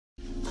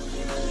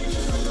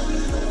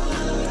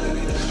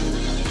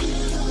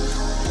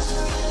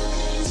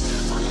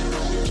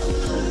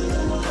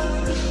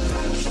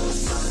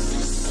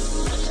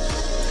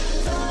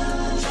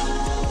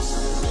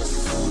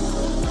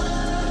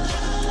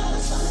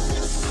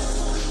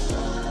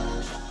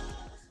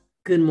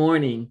Good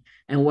morning,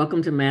 and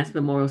welcome to Mass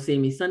Memorial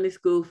C.M.E. Sunday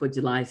School for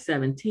July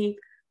 17th,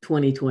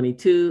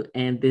 2022,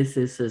 and this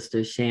is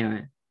Sister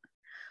Sharon.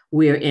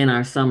 We are in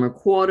our summer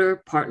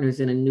quarter, Partners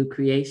in a New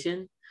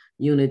Creation,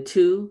 Unit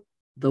 2,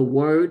 the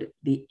Word,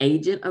 the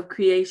Agent of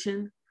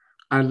Creation.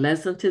 Our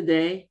lesson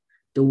today,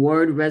 the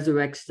Word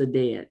resurrects the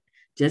dead.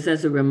 Just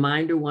as a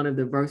reminder, one of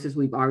the verses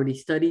we've already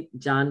studied,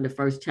 John, the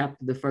first chapter,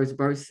 the first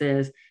verse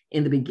says,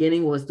 "In the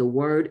beginning was the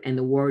Word, and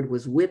the Word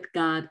was with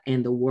God,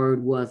 and the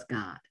Word was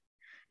God."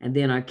 And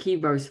then our key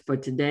verse for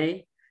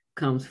today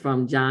comes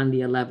from John,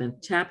 the 11th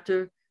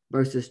chapter,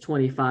 verses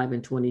 25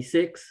 and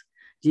 26.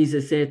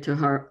 Jesus said to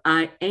her,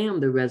 "I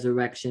am the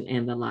resurrection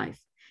and the life.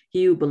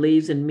 He who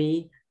believes in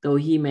me, though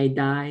he may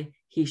die,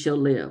 he shall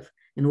live.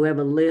 And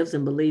whoever lives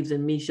and believes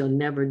in me shall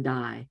never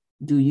die.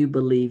 Do you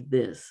believe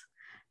this?"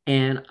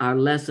 And our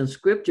lesson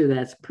scripture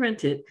that's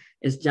printed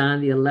is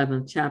John, the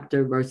 11th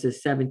chapter,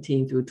 verses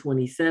 17 through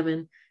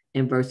 27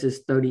 and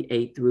verses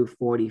 38 through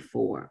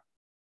 44.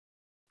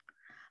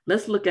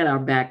 Let's look at our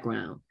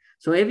background.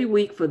 So every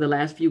week for the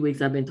last few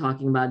weeks, I've been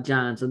talking about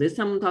John. So this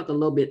time I'm going to talk a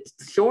little bit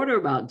shorter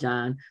about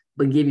John,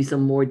 but give you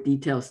some more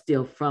details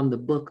still from the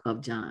book of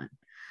John.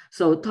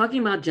 So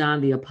talking about John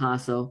the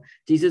Apostle,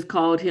 Jesus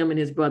called him and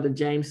his brother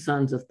James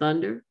sons of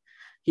thunder.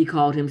 He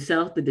called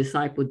himself the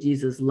disciple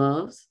Jesus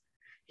loves.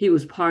 He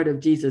was part of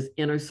Jesus'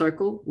 inner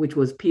circle, which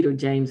was Peter,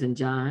 James, and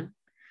John.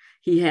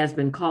 He has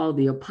been called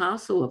the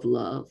apostle of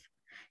love.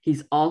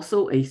 He's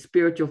also a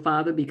spiritual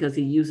father because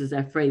he uses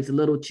that phrase,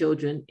 little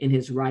children, in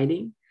his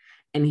writing.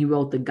 And he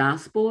wrote the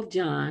Gospel of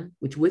John,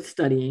 which we're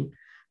studying,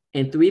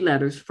 in 3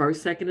 letters,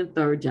 1st, 2nd, and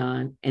 3rd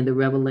John, and the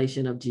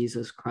revelation of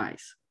Jesus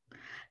Christ.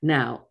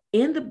 Now,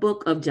 in the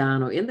book of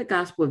John, or in the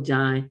Gospel of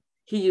John,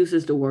 he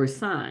uses the word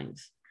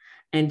signs.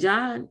 And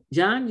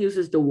John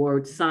uses the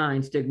word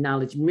signs to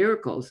acknowledge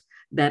miracles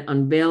that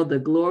unveil the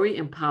glory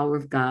and power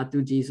of God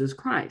through Jesus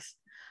Christ.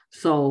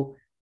 So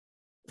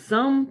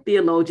some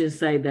theologians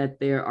say that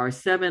there are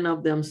 7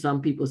 of them.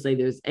 Some people say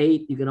there's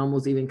 8. You can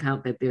almost even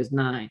count that there's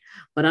 9.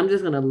 But I'm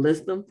just going to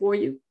list them for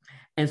you.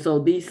 And so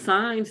these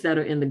signs that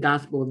are in the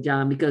Gospel of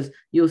John, because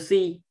you'll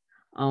see,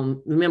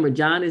 remember,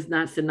 John is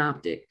not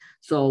synoptic.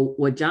 So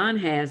what John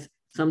has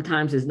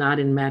sometimes is not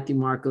in Matthew,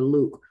 Mark, or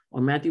Luke.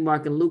 Or Matthew,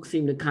 Mark, and Luke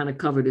seem to kind of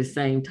cover the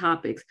same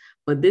topics.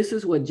 But this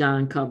is what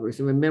John covers.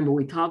 And remember,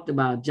 we talked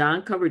about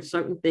John covered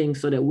certain things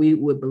so that we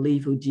would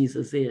believe who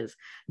Jesus is,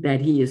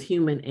 that he is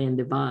human and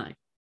divine.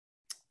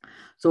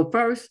 So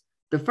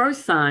the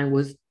first sign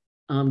was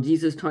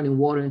Jesus turning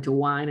water into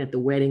wine at the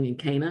wedding in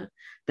Cana.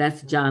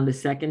 That's John, the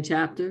 2nd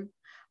chapter.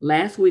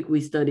 Last week,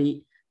 we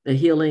studied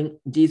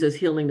Jesus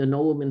healing the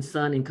nobleman's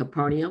son in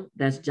Capernaum.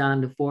 That's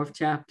John, the 4th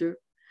chapter.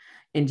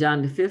 In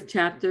John, the 5th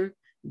chapter,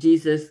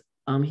 Jesus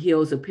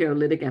heals a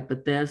paralytic at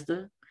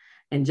Bethesda.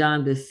 In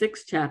John, the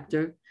 6th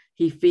chapter,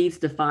 he feeds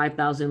the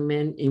 5,000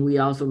 men. And we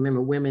also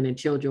remember women and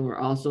children were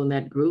also in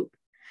that group.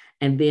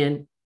 And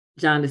then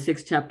John, the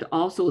 6th chapter,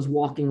 also is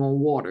walking on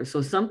water.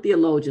 So some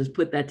theologians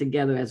put that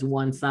together as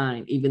one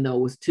sign, even though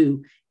it was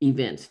 2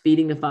 events,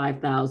 feeding the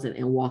 5,000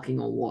 and walking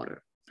on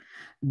water.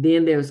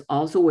 Then there's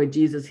also where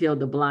Jesus healed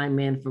the blind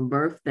man from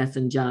birth. That's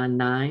in John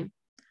 9.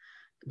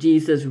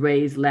 Jesus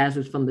raised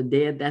Lazarus from the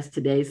dead. That's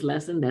today's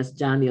lesson. That's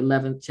John, the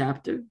 11th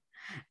chapter.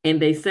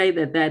 And they say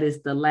that that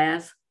is the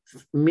last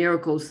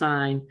miracle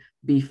sign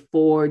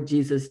before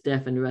Jesus'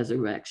 death and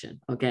resurrection.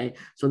 Okay,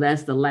 so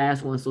that's the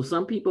last one. So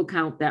some people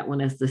count that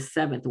one as the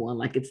 7th one,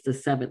 like it's the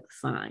 7th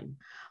sign,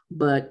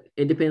 but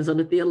it depends on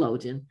the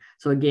theologian.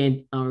 So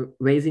again,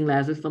 raising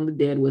Lazarus from the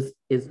dead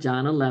is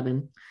John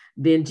 11.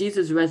 Then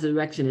Jesus'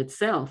 resurrection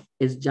itself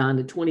is John,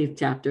 the 20th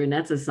chapter, and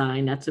that's a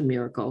sign, that's a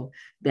miracle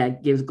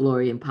that gives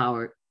glory and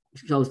power,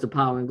 shows the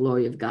power and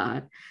glory of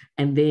God.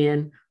 And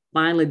then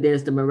finally,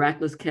 there's the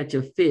miraculous catch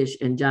of fish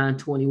in John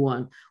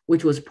 21,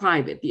 which was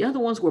private. The other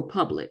ones were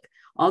public.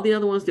 All the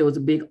other ones, there was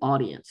a big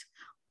audience.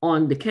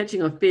 On the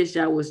catching of fish,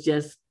 that was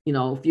just,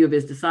 a few of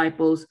his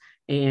disciples,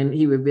 and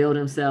he revealed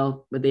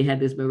himself, but they had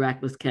this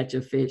miraculous catch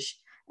of fish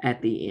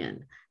at the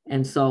end.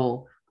 And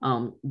so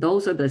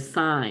those are the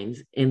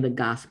signs in the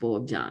Gospel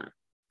of John.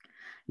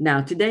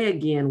 Now, today,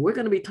 again, we're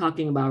going to be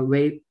talking about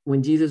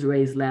when Jesus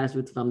raised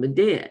Lazarus from the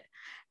dead.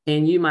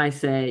 And you might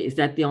say, is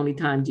that the only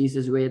time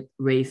Jesus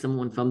raised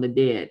someone from the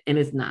dead? And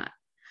it's not.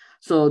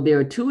 So there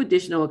are 2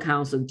 additional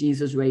accounts of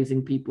Jesus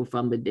raising people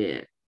from the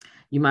dead.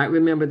 You might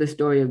remember the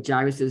story of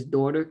Jairus'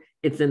 daughter.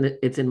 It's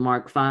in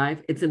Mark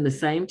 5. It's in the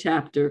same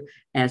chapter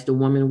as the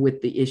woman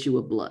with the issue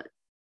of blood.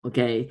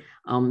 Okay.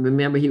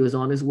 Remember, he was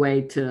on his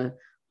way to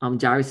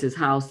Jairus'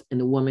 house, and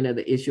the woman of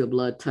the issue of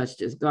blood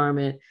touched his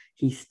garment.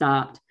 He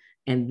stopped.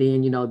 And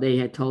then, they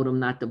had told him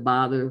not to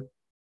bother.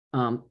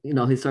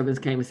 His servants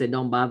came and said,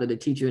 "Don't bother the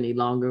teacher any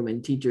longer."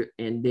 And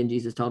then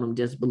Jesus told him,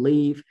 "Just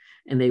believe."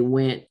 And they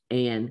went,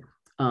 and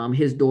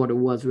his daughter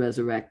was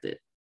resurrected.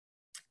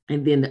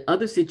 And then the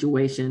other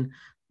situation,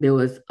 there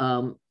was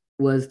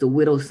the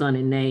widow's son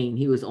in Nain.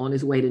 He was on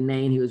his way to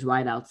Nain. He was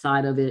right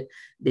outside of it.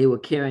 They were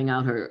carrying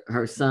out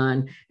her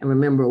son. And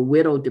remember, a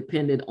widow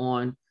depended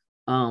on,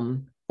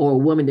 or a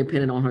woman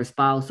depended on her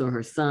spouse or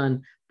her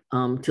son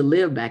to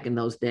live back in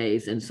those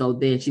days. And so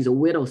then she's a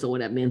widow. So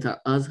what that means,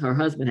 her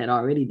husband had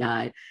already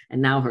died,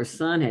 and now her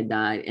son had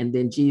died. And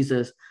then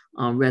Jesus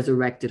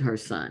resurrected her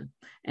son.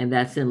 And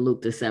that's in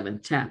Luke, the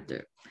 7th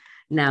chapter.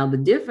 Now, the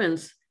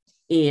difference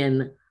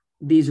in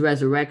these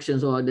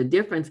resurrections, or the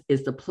difference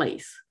is the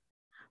place,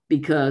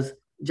 because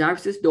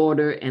Jairus'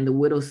 daughter and the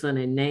widow's son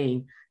in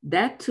Nain,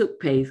 that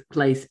took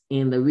place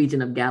in the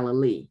region of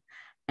Galilee.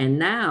 And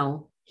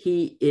now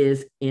he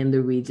is in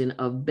the region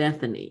of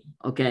Bethany.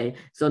 Okay,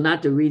 so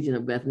not the region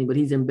of Bethany, but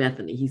he's in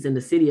Bethany. He's in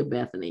the city of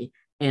Bethany.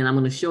 And I'm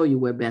going to show you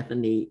where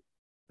Bethany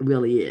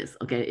really is,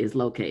 okay, is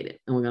located.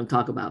 And we're going to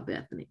talk about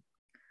Bethany.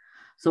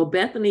 So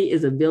Bethany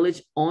is a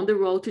village on the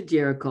road to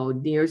Jericho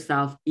near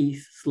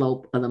southeast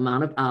slope of the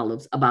Mount of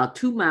Olives, about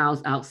 2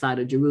 miles outside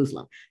of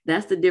Jerusalem.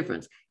 That's the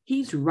difference.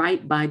 He's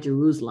right by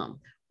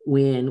Jerusalem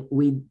when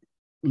we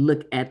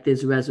look at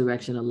this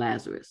resurrection of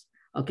Lazarus.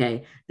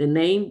 Okay, the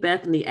name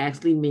Bethany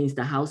actually means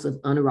the house of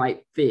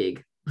unripe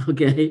fig.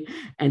 Okay,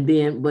 and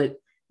then, but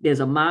there's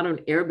a modern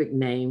Arabic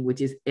name,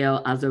 which is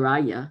El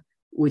Azariah,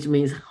 which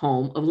means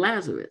home of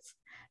Lazarus.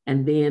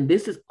 And then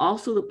this is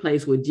also the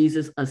place where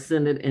Jesus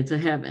ascended into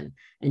heaven.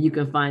 And you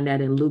can find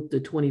that in Luke, the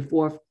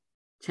 24th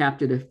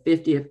chapter, the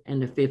 50th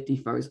and the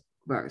 51st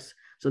verse.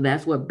 So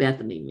that's what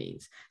Bethany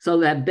means. So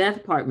that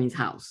Beth part means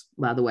house,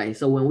 by the way.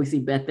 So when we see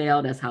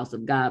Bethel, that's house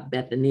of God.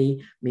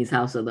 Bethany means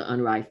house of the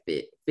unripe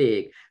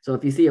fig. So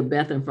if you see a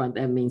Beth in front,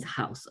 that means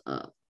house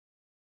of.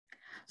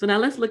 So now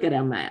let's look at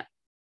our map.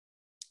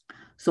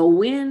 So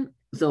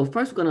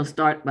first we're going to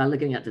start by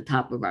looking at the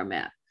top of our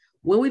map.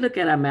 When we look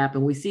at our map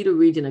and we see the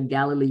region of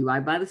Galilee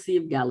right by the Sea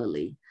of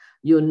Galilee,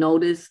 you'll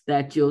notice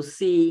that you'll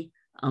see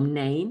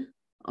Nain,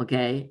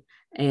 okay?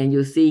 And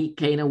you'll see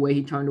Cana where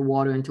he turned the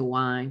water into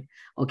wine,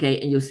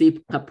 okay? And you'll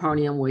see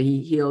Capernaum where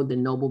he healed the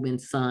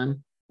nobleman's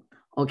son,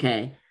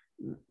 okay?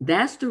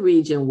 That's the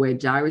region where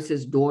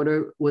Jairus'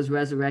 daughter was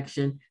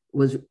resurrected,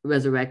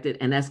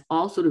 and that's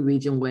also the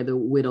region where the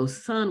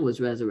widow's son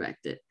was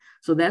resurrected.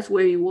 So that's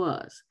where he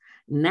was.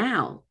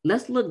 Now,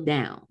 let's look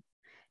down.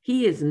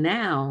 He is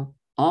now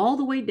all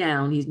the way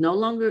down. He's no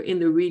longer in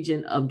the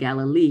region of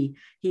Galilee.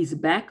 He's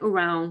back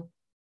around,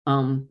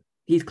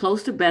 he's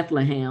close to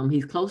Bethlehem.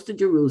 He's close to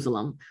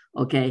Jerusalem,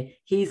 okay?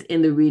 He's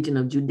in the region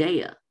of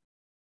Judea,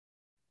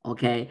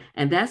 okay?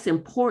 And that's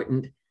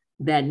important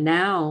that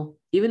now,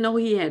 even though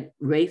he had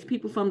raised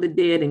people from the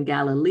dead in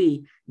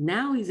Galilee,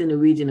 now he's in the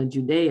region of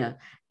Judea.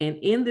 And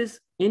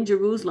in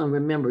Jerusalem,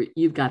 remember,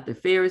 you've got the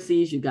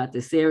Pharisees, you've got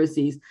the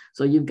Sadducees,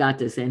 so you've got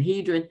the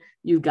Sanhedrin,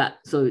 you've got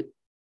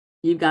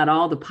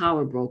all the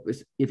power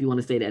brokers, if you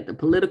want to say that, the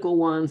political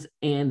ones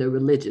and the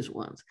religious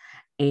ones.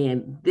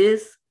 And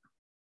this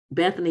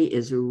Bethany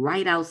is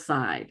right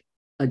outside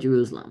of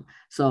Jerusalem.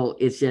 So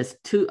it's just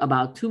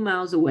about 2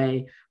 miles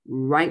away,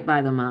 right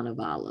by the Mount of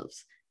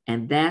Olives.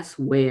 And that's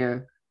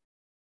where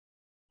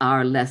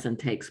our lesson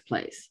takes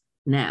place.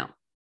 Now,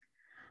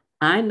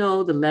 I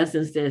know the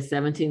lesson says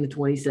 17 to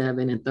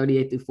 27 and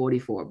 38 to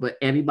 44, but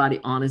everybody,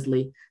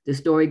 honestly, the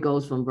story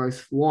goes from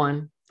verse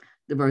 1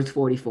 to verse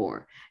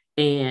 44.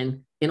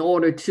 And in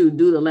order to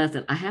do the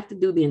lesson, I have to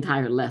do the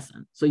entire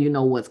lesson so you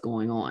know what's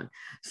going on.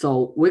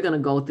 So we're going to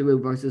go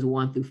through verses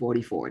 1 through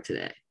 44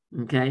 today.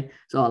 Okay,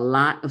 so a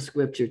lot of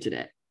scripture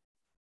today.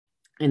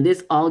 And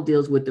this all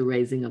deals with the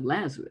raising of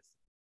Lazarus.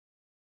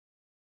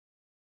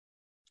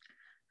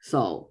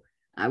 So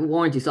I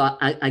warned you. So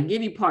I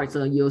give you parts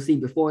so you'll see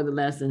before the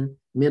lesson,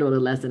 middle of the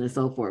lesson, and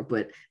so forth.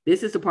 But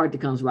this is the part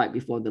that comes right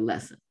before the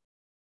lesson.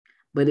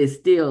 But it's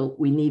still,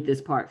 we need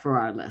this part for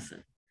our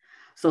lesson.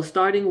 So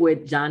starting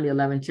with John the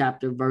 11th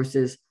chapter,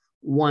 verses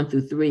 1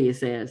 through 3, it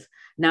says,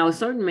 "Now a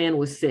certain man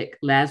was sick,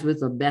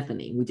 Lazarus of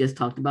Bethany." We just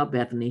talked about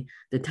Bethany,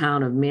 the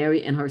town of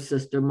Mary and her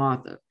sister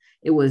Martha.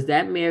 It was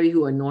that Mary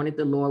who anointed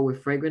the Lord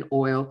with fragrant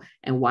oil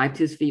and wiped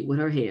his feet with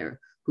her hair,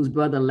 whose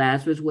brother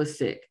Lazarus was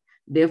sick.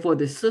 Therefore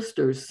the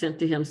sisters sent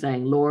to him,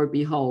 saying, "Lord,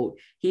 behold,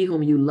 he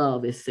whom you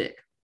love is sick."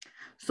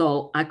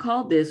 So I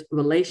call this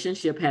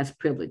relationship has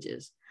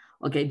privileges.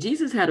 Okay,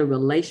 Jesus had a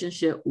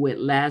relationship with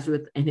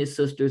Lazarus and his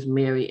sisters,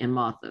 Mary and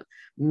Martha.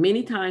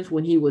 Many times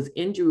when he was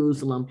in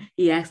Jerusalem,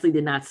 he actually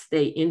did not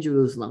stay in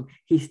Jerusalem.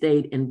 He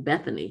stayed in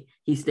Bethany.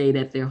 He stayed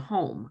at their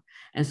home.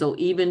 And so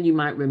even you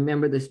might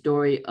remember the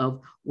story of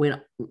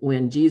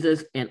when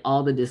Jesus and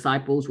all the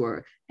disciples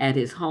were at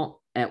his home,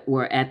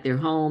 were at their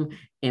home,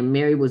 and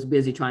Mary was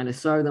busy trying to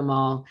serve them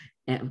all.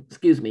 And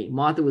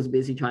Martha was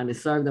busy trying to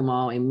serve them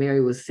all, and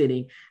Mary was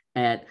sitting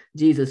at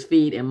Jesus'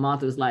 feet, and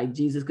Martha was like,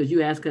 "Jesus, could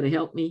you ask her to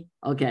help me?"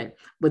 Okay,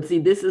 but see,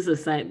 this is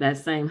that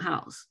same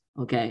house.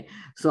 Okay,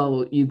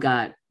 so you've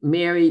got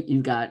Mary,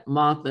 you've got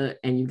Martha,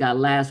 and you've got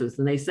Lazarus,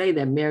 and they say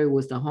that Mary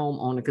was the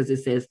homeowner because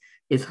it says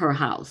it's her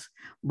house.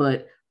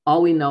 But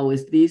all we know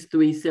is these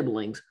three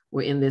siblings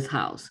were in this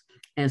house.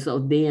 And so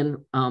then,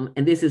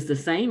 and this is the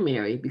same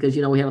Mary, because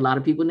we have a lot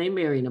of people named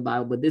Mary in the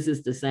Bible, but this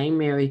is the same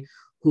Mary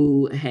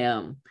who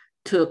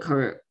took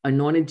her,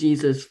 anointed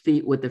Jesus'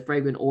 feet with the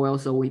fragrant oil.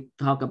 So we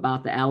talk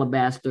about the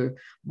alabaster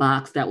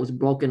box that was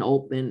broken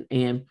open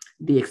and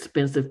the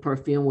expensive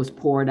perfume was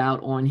poured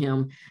out on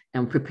him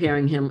and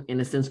preparing him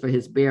in a sense for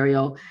his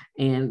burial.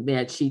 And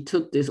that she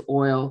took this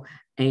oil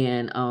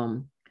and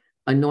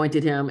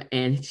anointed him,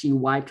 and she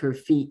wiped her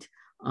feet,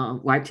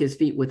 wiped his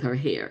feet with her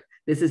hair.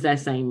 This is that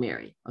same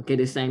Mary, okay,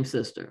 the same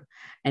sister.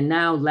 And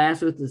now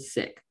Lazarus is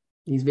sick.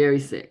 He's very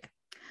sick.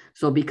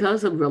 So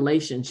because of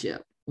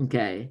relationship,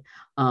 okay,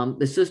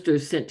 the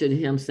sisters sent to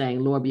him saying,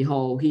 Lord,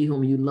 behold, he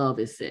whom you love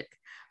is sick.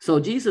 So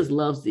Jesus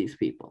loves these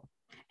people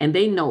and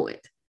they know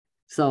it.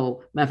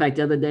 So matter of fact,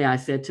 the other day I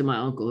said to my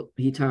uncle,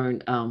 he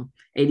turned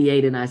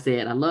 88, and I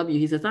said, I love you.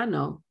 He says, I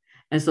know.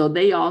 And so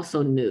they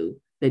also knew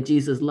that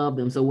Jesus loved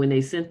them. So when they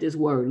sent this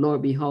word,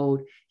 Lord,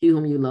 behold, he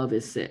whom you love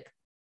is sick.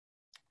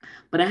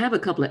 But I have a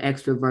couple of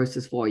extra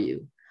verses for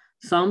you.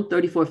 Psalm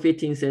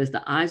 34:15 says,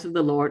 the eyes of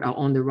the Lord are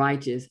on the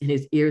righteous, and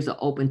his ears are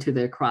open to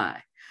their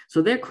cry.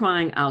 So they're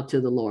crying out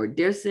to the Lord.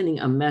 They're sending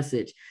a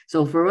message.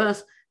 So for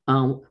us,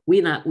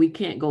 we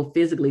can't go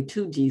physically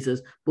to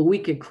Jesus, but we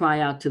can cry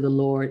out to the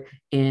Lord.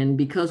 And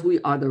because we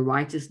are the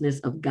righteousness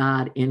of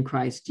God in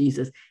Christ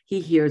Jesus, he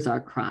hears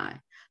our cry.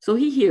 So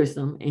he hears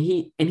them, and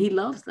he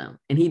loves them,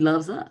 and he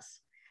loves us,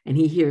 and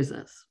he hears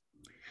us.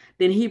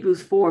 Then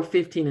Hebrews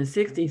 4:15 and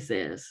 16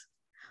 says,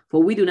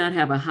 for we do not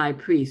have a high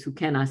priest who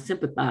cannot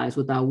sympathize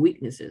with our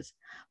weaknesses,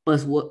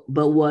 but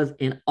was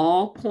in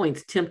all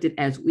points tempted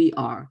as we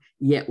are,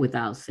 yet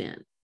without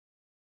sin.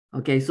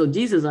 Okay, so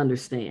Jesus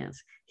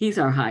understands. He's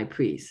our high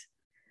priest.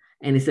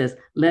 And it says,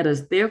 let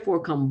us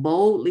therefore come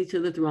boldly to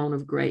the throne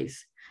of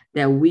grace,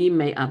 that we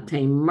may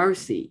obtain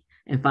mercy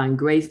and find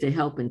grace to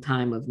help in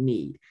time of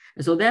need.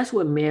 And so that's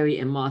what Mary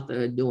and Martha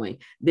are doing.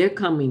 They're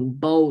coming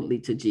boldly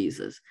to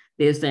Jesus.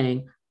 They're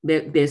saying,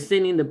 they're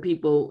sending the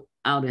people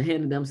out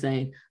ahead of them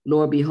saying,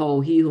 Lord,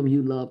 behold, he whom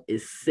you love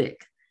is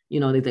sick. You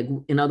know, they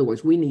think, in other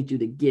words, we need you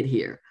to get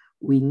here.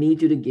 We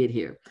need you to get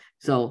here.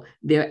 So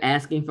they're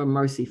asking for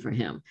mercy for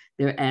him.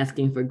 They're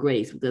asking for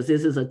grace because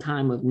this is a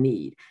time of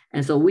need.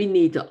 And so we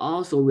need to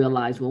also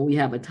realize when we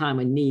have a time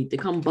of need to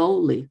come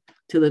boldly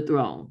to the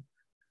throne.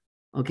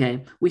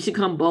 Okay. We should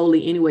come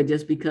boldly anyway,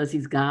 just because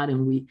he's God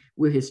and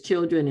we're his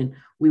children and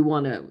we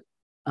want to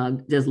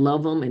just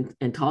love him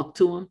and talk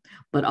to him.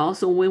 But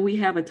also when we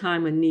have a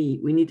time of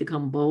need, we need to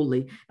come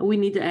boldly and we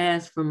need to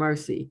ask for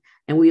mercy.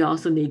 And we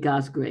also need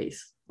God's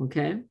grace.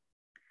 Okay.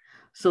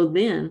 So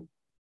then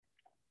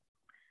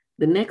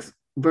the next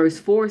verse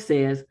 4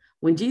 says,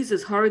 when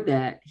Jesus heard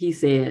that, he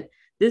said,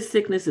 this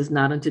sickness is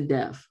not unto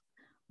death,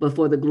 but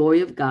for the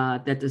glory of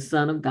God, that the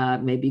Son of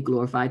God may be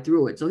glorified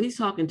through it. So he's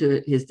talking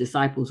to his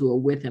disciples who are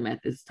with him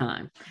at this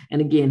time. And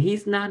again,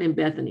 he's not in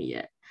Bethany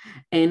yet.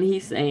 And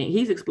he's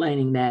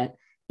explaining that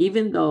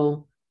even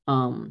though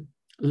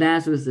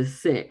Lazarus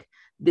is sick,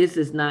 this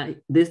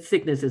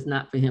sickness is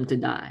not for him to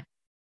die.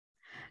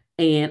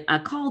 And I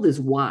call this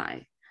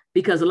why,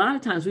 because a lot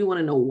of times we want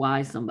to know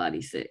why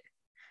somebody's sick.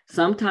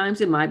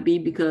 Sometimes it might be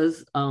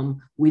because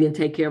we didn't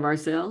take care of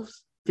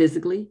ourselves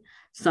physically.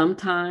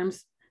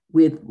 Sometimes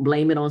we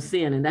blame it on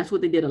sin. And that's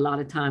what they did a lot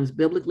of times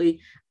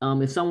biblically.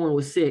 If someone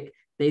was sick,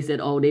 they said,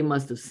 oh, they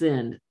must have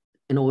sinned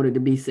in order to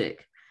be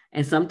sick.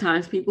 And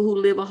sometimes people who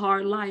live a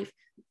hard life,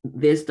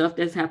 there's stuff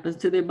that happens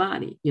to their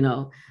body, you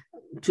know,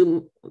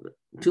 too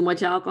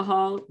much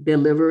alcohol, their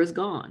liver is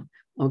gone.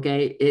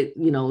 Okay.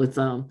 It's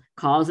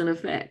cause and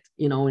effect,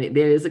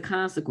 there is a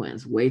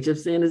consequence. Wage of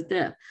sin is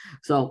death.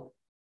 So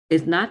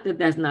it's not that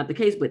that's not the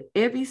case, but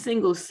every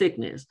single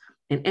sickness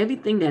and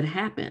everything that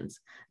happens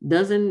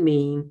doesn't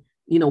mean,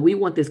 we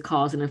want this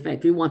cause and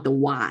effect. We want the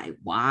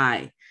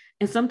why.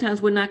 And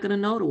sometimes we're not going to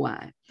know the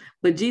why.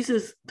 But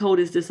Jesus told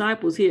his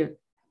disciples here,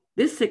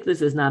 this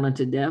sickness is not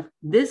unto death.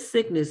 This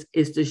sickness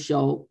is to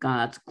show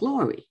God's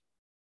glory.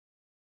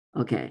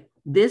 Okay.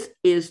 This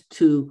is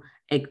to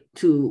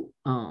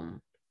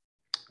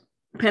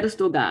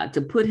pedestal God,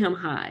 to put him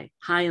high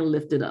and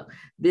lifted up.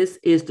 This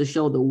is to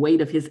show the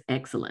weight of his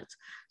excellence.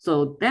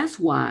 So that's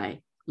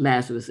why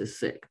Lazarus is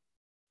sick.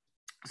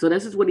 So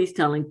this is what he's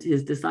telling to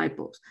his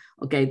disciples,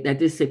 okay, that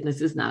this sickness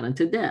is not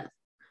unto death.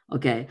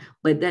 Okay.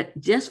 But that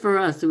just for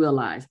us to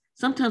realize,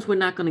 sometimes we're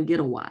not going to get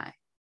a why.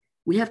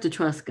 We have to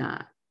trust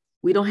God.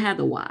 We don't have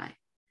the why.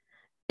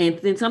 And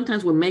then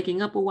sometimes we're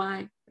making up a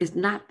why. It's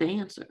not the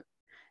answer.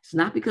 It's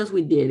not because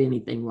we did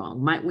anything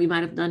wrong. We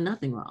might have done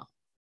nothing wrong.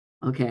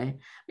 Okay.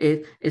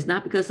 It's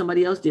not because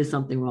somebody else did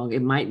something wrong.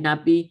 It might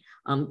not be.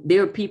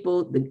 There are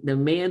people, the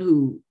man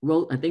who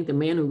wrote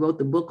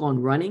the book on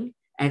running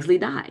actually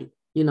died.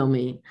 You know what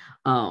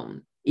I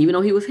mean? Even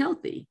though he was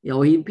healthy,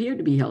 he appeared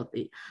to be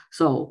healthy.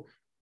 So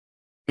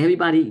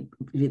everybody,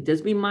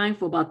 just be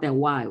mindful about that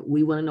why.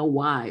 We want to know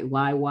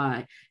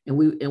why. And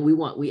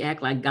we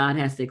act like God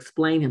has to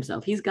explain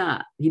himself. He's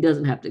God. He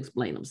doesn't have to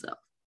explain himself.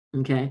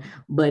 Okay.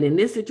 But in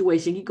this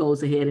situation, he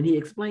goes ahead and he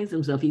explains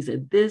himself. He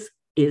said, this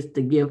is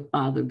to give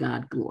Father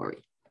God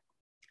glory.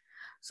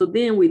 So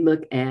then we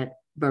look at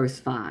verse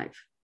 5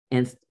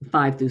 and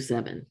 5 through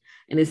 7.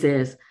 And it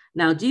says,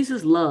 now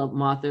Jesus loved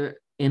Martha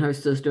and her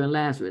sister and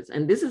Lazarus.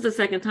 And this is the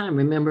second time.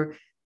 Remember,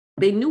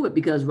 they knew it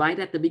because right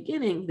at the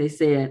beginning, they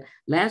said,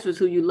 Lazarus,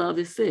 who you love,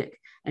 is sick.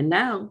 And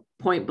now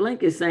point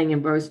blank is saying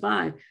in verse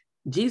 5,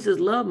 Jesus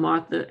loved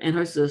Martha and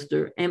her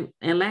sister and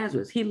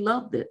Lazarus. He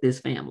loved this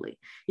family.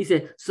 He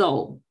said,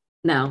 so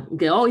now,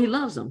 okay, oh, he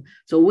loves them.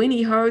 So when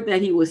he heard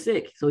that he was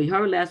sick, so he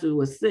heard Lazarus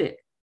was sick,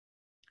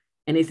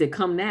 and they said,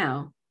 come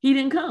now, he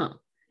didn't come.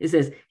 It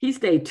says he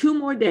stayed 2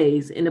 more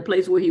days in the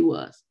place where he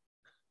was.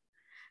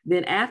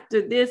 Then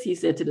after this, he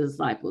said to the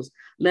disciples,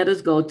 let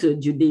us go to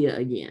Judea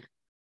again.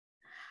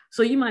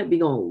 So you might be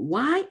going,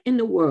 why in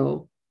the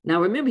world?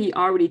 Now, remember, he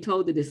already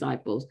told the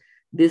disciples,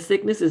 this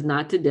sickness is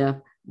not to death.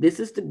 This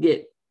is to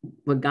get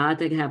for God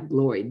to have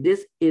glory.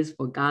 This is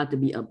for God to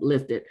be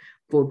uplifted,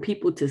 for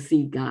people to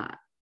see God.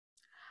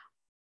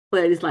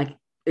 But it's like,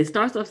 it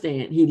starts off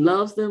saying he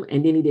loves them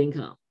and then he didn't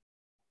come.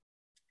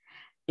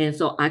 And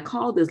so I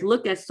call this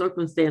look at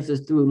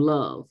circumstances through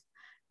love,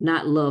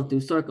 not love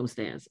through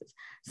circumstances.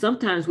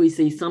 Sometimes we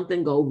see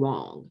something go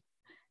wrong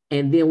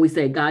and then we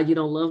say, God, you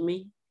don't love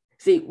me.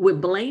 See, we're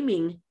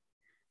blaming,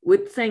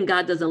 we're saying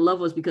God doesn't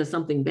love us because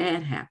something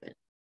bad happened.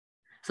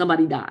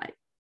 Somebody died.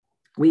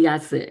 We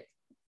got sick.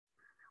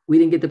 We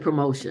didn't get the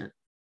promotion.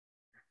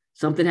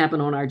 Something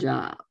happened on our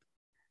job.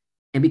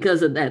 And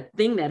because of that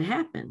thing that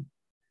happened,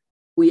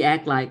 we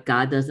act like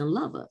God doesn't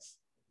love us.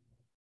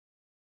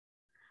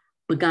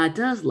 But God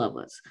does love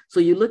us. So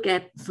you look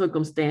at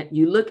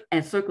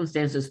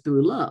circumstances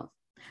through love.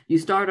 You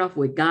start off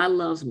with God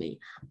loves me.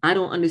 I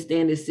don't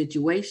understand this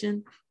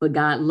situation, but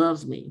God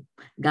loves me.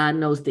 God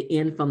knows the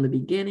end from the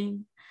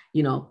beginning.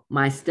 You know,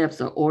 my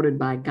steps are ordered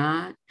by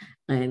God.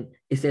 And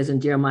it says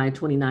in Jeremiah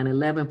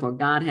 29:11, for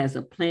God has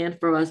a plan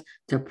for us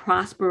to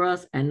prosper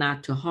us and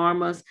not to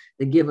harm us,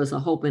 to give us a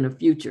hope in the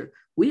future.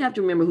 We have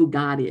to remember who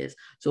God is.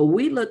 So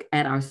we look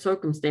at our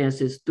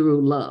circumstances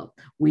through love.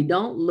 We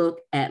don't look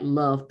at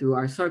love through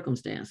our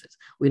circumstances.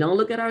 We don't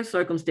look at our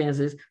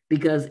circumstances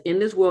because in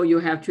this world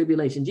you'll have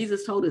tribulation.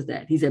 Jesus told us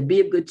that. He said, be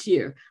of good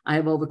cheer. I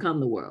have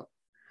overcome the world.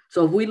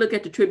 So if we look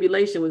at the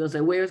tribulation, we're going to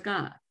say, where's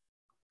God?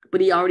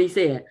 But he already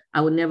said,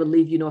 I will never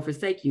leave you nor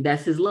forsake you.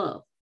 That's his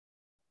love.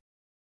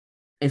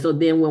 And so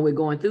then when we're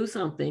going through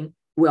something,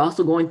 we're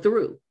also going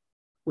through.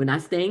 We're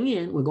not staying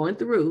in, we're going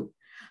through.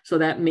 So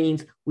that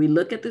means we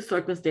look at the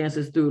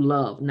circumstances through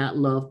love, not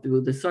love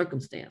through the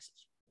circumstances.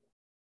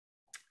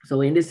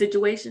 So in this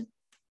situation,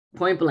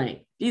 point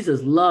blank,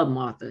 Jesus loved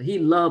Martha. He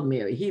loved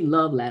Mary. He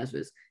loved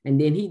Lazarus. And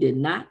then he did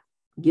not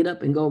get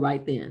up and go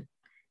right then.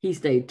 He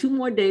stayed 2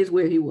 more days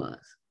where he was.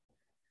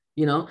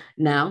 You know,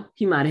 now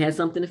he might have had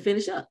something to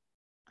finish up,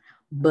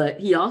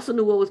 but he also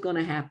knew what was going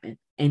to happen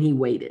and he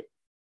waited.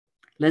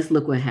 Let's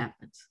look what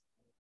happens.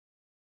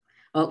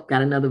 Oh,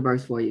 got another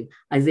verse for you.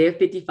 Isaiah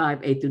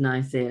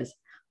 55:8-9 says,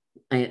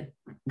 and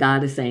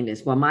God is saying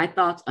this, for my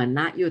thoughts are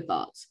not your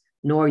thoughts,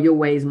 nor your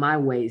ways my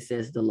ways,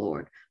 says the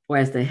Lord. For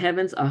as the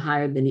heavens are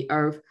higher than the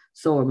earth,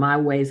 so are my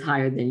ways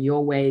higher than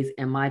your ways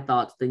and my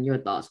thoughts than your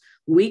thoughts.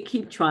 We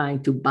keep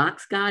trying to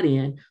box God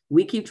in.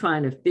 We keep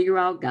trying to figure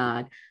out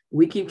God.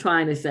 We keep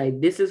trying to say,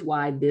 this is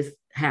why this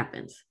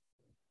happens.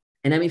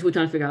 And that means we're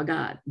trying to figure out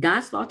God.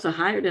 God's thoughts are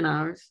higher than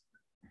ours.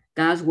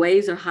 God's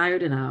ways are higher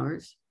than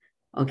ours.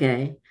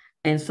 Okay.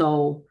 And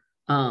so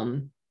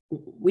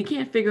we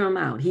can't figure him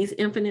out. He's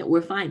infinite.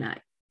 We're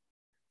finite.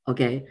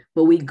 Okay.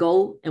 But we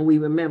go and we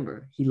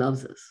remember he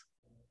loves us.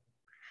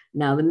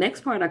 Now, the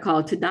next part I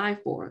call to die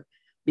for,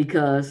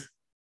 because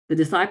the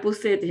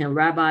disciples said to him,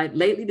 Rabbi,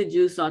 lately the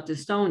Jews sought to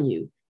stone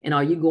you. And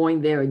are you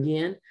going there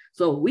again?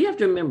 So we have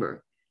to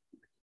remember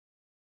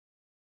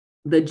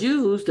the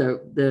Jews,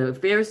 the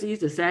Pharisees,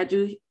 the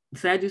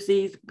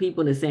Sadducees,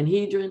 people in the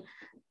Sanhedrin,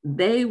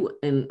 they,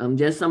 and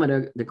just some of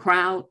the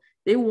crowd,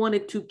 they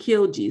wanted to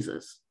kill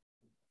Jesus.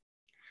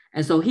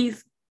 And so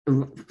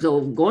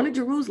going to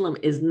Jerusalem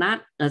is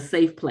not a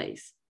safe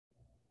place.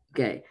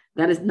 Okay.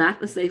 That is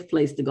not a safe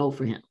place to go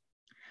for him.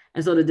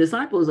 And so the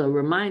disciples are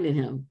reminding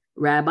him,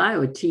 Rabbi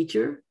or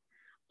teacher,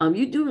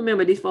 you do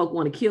remember these folk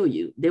want to kill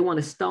you. They want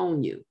to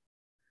stone you.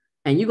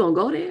 And you're going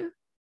to go there?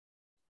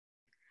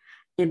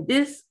 And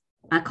this,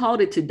 I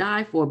called it to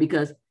die for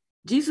because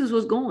Jesus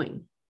was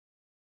going.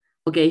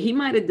 Okay, he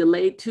might have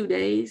delayed 2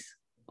 days,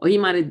 or he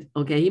might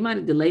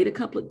have delayed a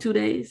couple of 2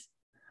 days,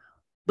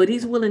 but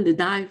he's willing to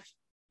die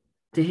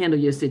to handle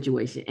your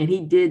situation. And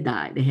he did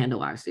die to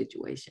handle our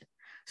situation.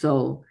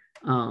 So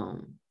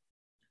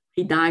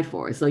he died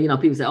for us. So, you know,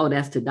 people say, oh,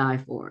 that's to die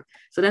for.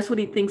 So that's what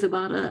he thinks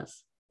about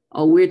us.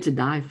 Oh, we're to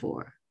die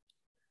for.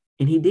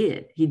 And he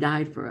did. He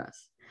died for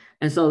us.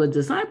 And so the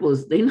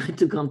disciples, they're not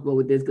too comfortable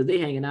with this because they're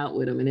hanging out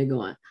with him and they're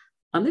going,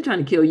 they're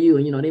trying to kill you.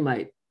 And, you know, they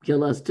might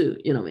kill us too,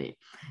 you know what I mean?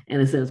 In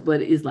a sense,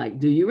 but it's like,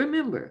 do you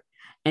remember?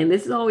 And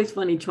this is always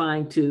funny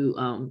trying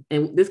to,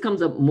 and this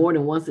comes up more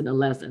than once in a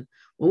lesson.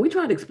 When we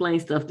try to explain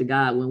stuff to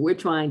God, when we're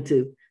trying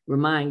to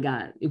remind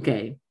God,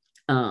 okay,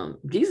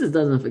 Jesus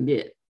doesn't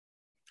forget.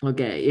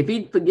 Okay, if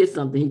he forgets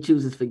something, he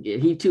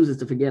chooses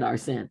to forget our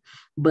sin,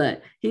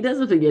 but he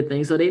doesn't forget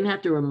things. So they didn't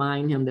have to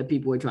remind him that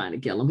people were trying to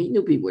kill him. He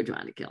knew people were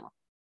trying to kill him.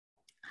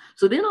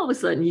 So then all of a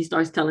sudden he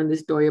starts telling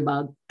this story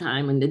about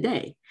time and the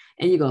day.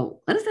 And you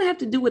go, what does that have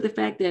to do with the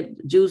fact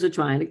that Jews are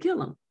trying to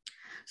kill him?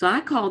 So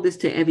I call this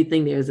to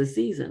everything there's a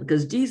season,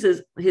 because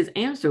Jesus, his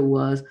answer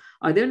was,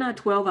 are there not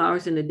 12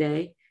 hours in a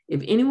day?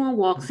 If anyone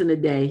walks in the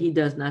day, he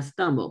does not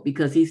stumble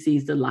because he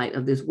sees the light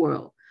of this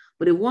world.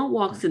 But if one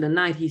walks in the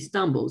night, he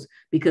stumbles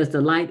because the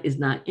light is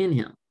not in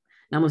him.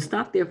 Now I'm going to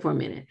stop there for a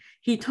minute.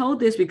 He told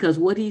this because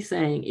what he's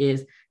saying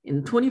is in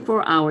a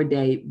 24-hour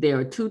day, there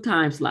are two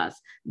time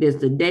slots. There's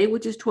the day,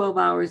 which is 12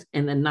 hours,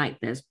 and the night,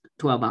 that's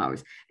 12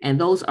 hours.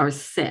 And those are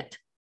set.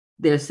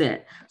 They're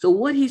set. So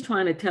what he's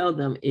trying to tell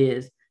them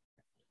is,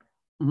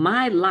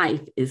 my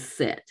life is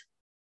set.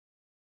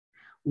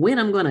 When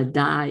I'm going to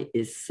die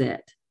is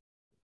set.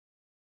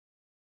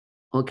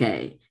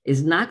 Okay.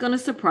 It's not going to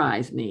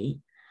surprise me.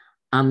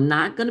 I'm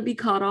not going to be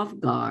caught off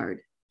guard.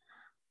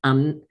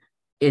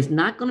 It's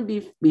not going to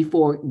be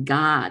before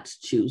God's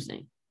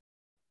choosing.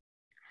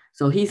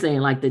 So he's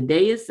saying, like, the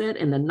day is set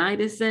and the night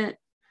is set.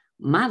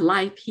 My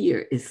life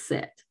here is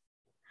set.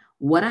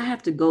 What I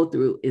have to go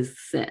through is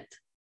set.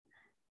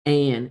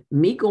 And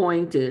me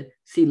going to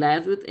see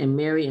Lazarus and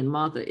Mary and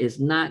Martha is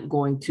not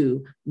going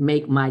to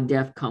make my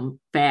death come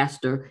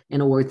faster.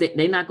 In other words,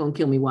 they're not going to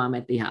kill me while I'm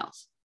at the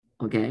house.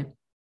 Okay.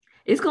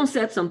 It's going to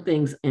set some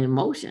things in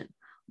motion,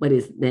 but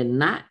they're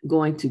not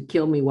going to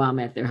kill me while I'm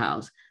at their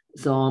house.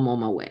 So I'm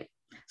on my way.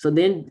 So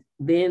then,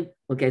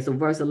 okay, so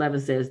verse 11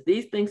 says,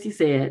 these things he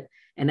said,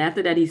 and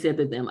after that he said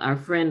to them, our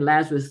friend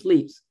Lazarus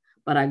sleeps,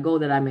 but I go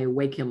that I may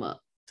wake him up.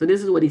 So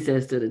this is what he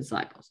says to the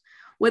disciples.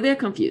 Well, they're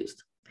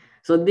confused.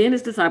 So then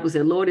his disciples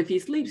said, Lord, if he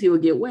sleeps, he will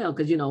get well.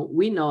 Because,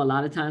 we know a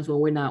lot of times when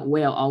we're not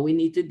well, all we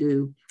need to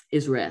do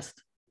is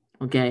rest.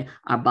 Okay.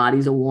 Our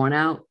bodies are worn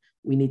out.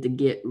 We need to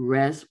get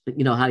rest.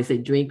 How they say,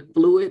 drink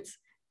fluids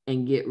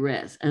and get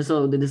rest. And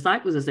so the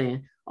disciples are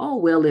saying, oh,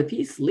 well, if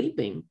he's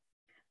sleeping,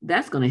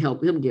 that's going to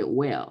help him get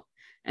well.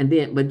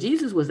 But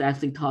Jesus was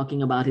actually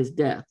talking about his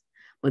death,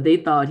 but they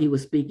thought he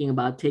was speaking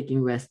about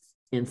taking rest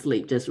and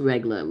sleep, just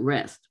regular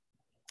rest.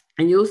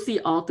 And you'll see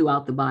all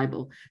throughout the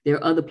Bible, there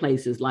are other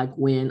places like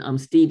when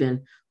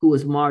Stephen, who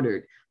was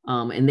martyred,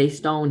 and they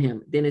stoned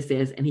him. Then it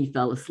says, and he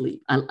fell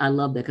asleep. I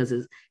love that because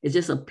it's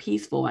just a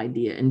peaceful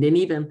idea. And then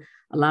even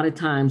a lot of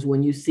times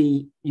when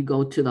you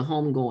go to the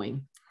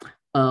homegoing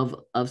of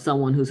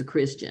someone who's a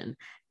Christian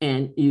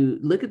and you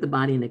look at the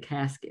body in the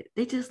casket,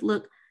 they just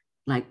look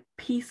like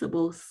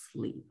peaceable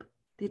sleep.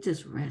 They're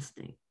just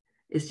resting.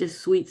 It's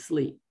just sweet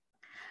sleep.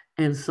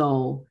 And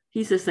so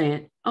he's just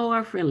saying, oh,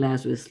 our friend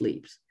Lazarus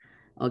sleeps.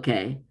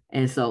 Okay.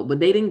 And so, but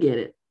they didn't get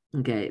it.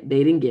 Okay.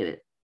 They didn't get it.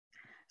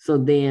 So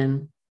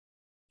then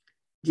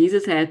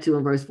Jesus had to,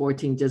 in verse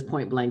 14, just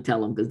point blank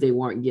tell them because they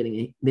weren't getting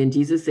it. Then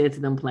Jesus said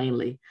to them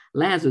plainly,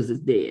 Lazarus is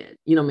dead.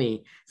 You know what I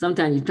mean?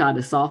 Sometimes you try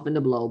to soften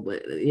the blow,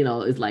 but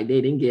it's like they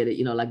didn't get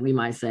it. Like we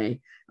might say,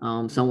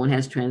 someone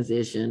has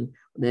transitioned.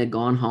 They're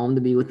gone home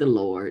to be with the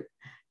Lord.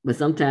 But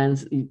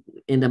sometimes you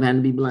end up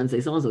having to be blunt and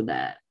say, so-and-so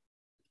died.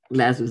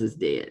 Lazarus is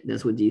dead.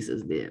 That's what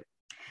Jesus did.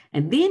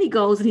 And then he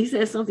goes and he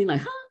says something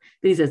like, huh?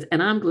 Then he says,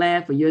 and I'm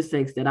glad for your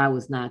sakes that I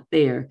was not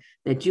there,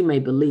 that you may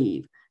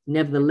believe.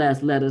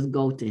 Nevertheless, let us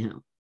go to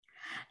him.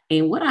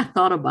 And what I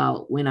thought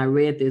about when I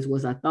read this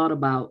was and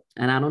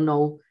I don't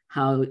know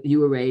how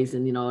you were raised,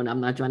 and I'm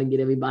not trying to get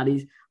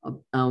everybody's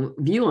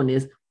view on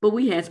this, but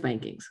we had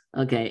spankings,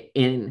 okay?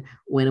 And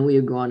when we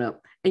were growing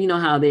up, and you know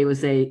how they would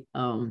say,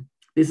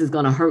 this is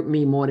going to hurt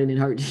me more than it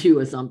hurts you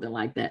or something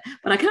like that.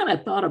 But I kind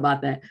of thought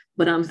about that,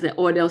 but I'm saying,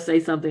 or they'll say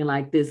something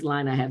like this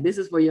line I have, this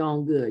is for your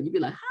own good. You'd be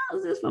like, how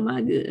is this for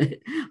my good?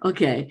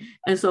 Okay.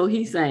 And so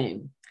he's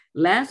saying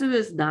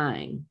Lazarus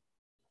dying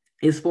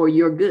is for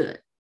your good.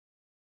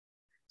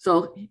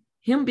 So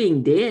him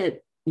being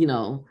dead, he's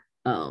not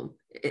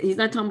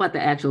talking about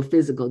the actual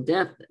physical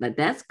death,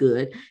 that's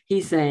good.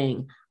 He's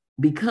saying,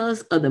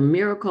 because of the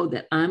miracle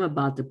that I'm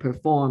about to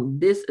perform,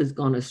 this is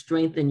going to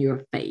strengthen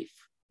your faith.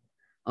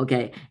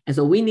 Okay. And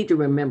so we need to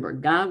remember,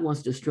 God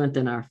wants to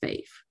strengthen our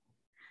faith.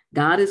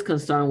 God is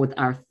concerned with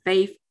our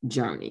faith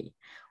journey.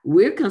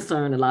 We're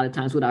concerned a lot of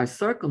times with our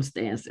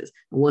circumstances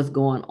and what's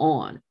going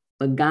on,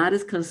 but God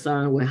is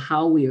concerned with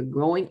how we are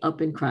growing up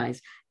in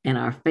Christ and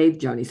our faith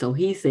journey. So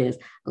he says,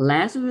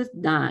 Lazarus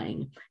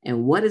dying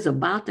and what is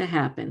about to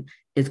happen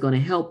is going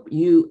to help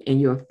you in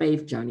your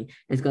faith journey.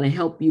 It's going to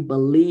help you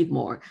believe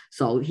more.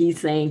 So he's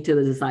saying to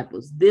the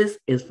disciples, this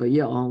is for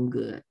your own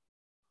good.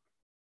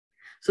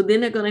 So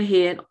then they're going to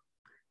head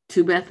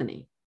to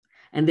Bethany.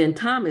 And then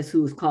Thomas,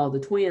 who's called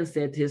the twin,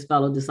 said to his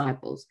fellow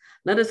disciples,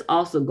 let us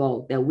also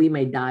go that we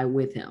may die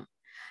with him.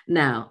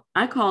 Now,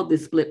 I call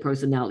this split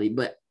personality,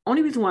 but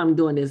only reason why I'm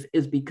doing this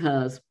is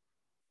because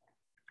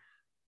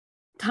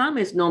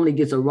Thomas normally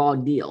gets a raw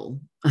deal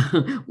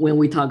when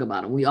we talk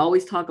about him. We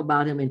always talk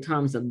about him in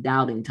terms of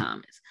doubting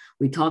Thomas.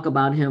 We talk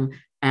about him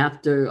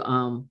after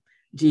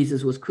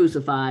Jesus was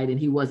crucified and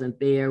he wasn't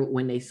there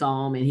when they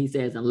saw him. And he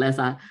says, unless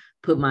I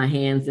put my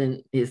hands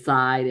in his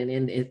side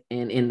and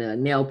in the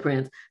nail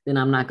prints, then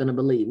I'm not going to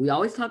believe. We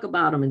always talk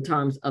about him in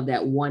terms of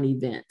that one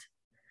event,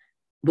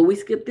 but we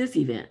skip this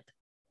event.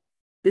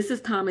 This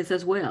is Thomas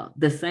as well,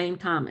 the same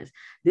Thomas.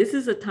 This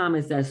is a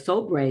Thomas that's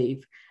so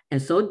brave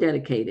and so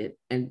dedicated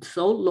and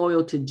so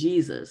loyal to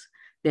Jesus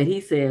that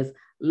he says,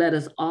 let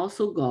us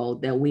also go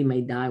that we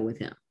may die with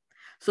him.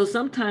 So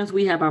sometimes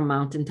we have our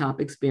mountaintop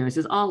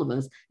experiences, all of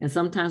us, and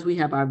sometimes we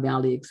have our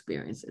valley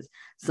experiences.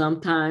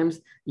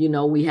 Sometimes,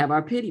 we have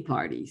our pity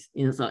parties,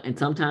 and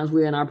sometimes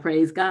we're in our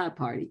praise God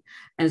party.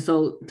 And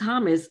so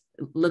Thomas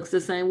looks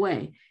the same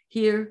way.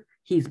 Here,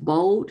 he's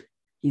bold,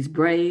 he's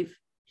brave,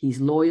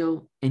 he's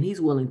loyal, and he's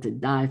willing to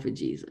die for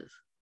Jesus.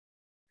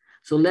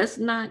 So let's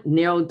not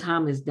narrow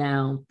Thomas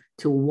down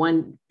to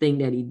one thing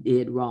that he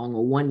did wrong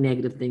or one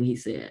negative thing he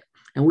said.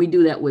 And we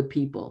do that with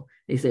people.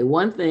 They say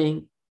one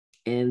thing,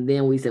 and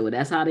then we say, well,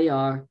 that's how they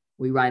are.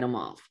 We write them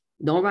off.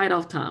 Don't write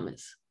off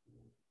Thomas.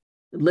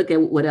 Look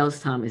at what else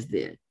Thomas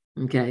did.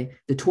 Okay.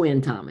 The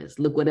twin Thomas.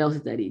 Look what else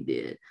that he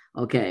did.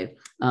 Okay.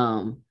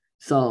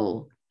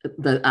 So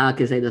I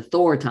could say the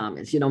Thor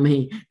Thomas,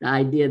 the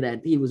idea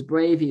that he was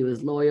brave, he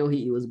was loyal,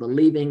 he was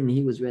believing, and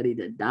he was ready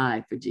to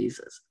die for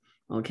Jesus.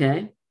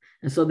 Okay.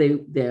 And so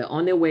they're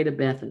on their way to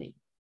Bethany.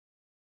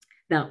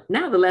 Now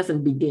the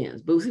lesson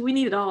begins, but see, we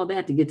needed all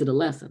that to get to the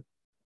lesson.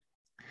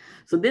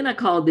 So then I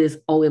call this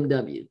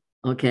OMW,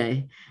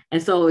 okay?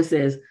 And so it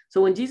says,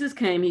 so when Jesus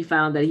came, he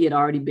found that he had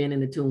already been in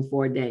the tomb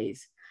 4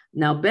 days.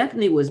 Now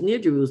Bethany was near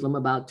Jerusalem,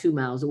 about 2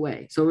 miles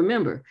away. So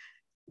remember,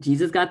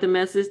 Jesus got the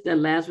message that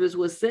Lazarus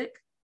was sick,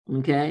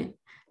 okay?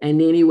 And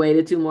then he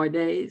waited 2 more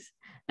days.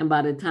 And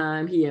by the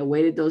time he had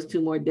waited those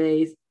 2 more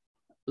days,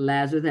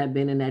 Lazarus had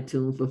been in that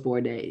tomb for 4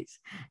 days.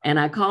 And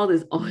I call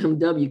this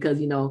OMW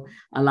because, a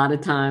lot of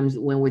times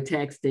when we're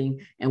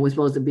texting and we're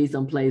supposed to be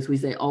someplace, we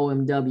say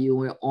OMW,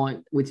 we're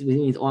on, which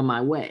means on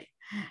my way.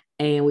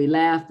 And we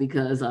laugh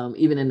because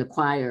even in the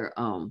choir,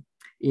 one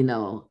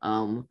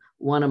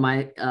of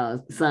my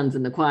sons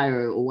in the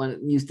choir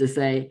used to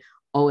say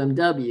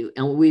OMW,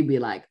 and we'd be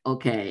like,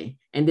 okay.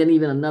 And then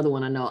even another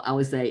one I know, I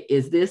would say,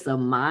 is this a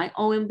my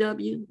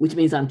OMW, which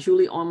means I'm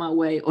truly on my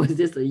way, or is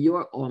this a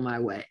you're on my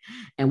way?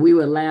 And we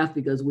would laugh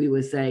because we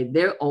would say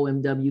their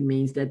OMW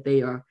means that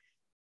they are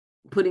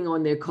putting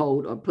on their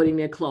coat or putting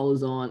their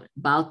clothes on,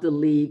 about to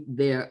leave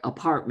their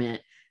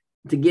apartment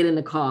to get in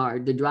the car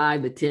to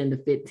drive the 10 to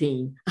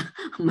 15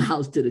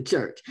 miles to the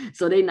church.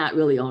 So they're not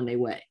really on their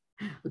way.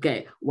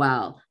 Okay,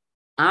 while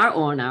our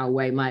on our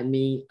way might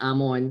mean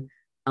I'm on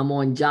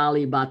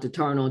Jolly, about to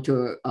turn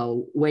onto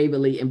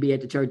Waverly and be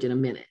at the church in a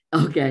minute.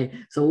 Okay,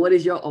 so what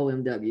is your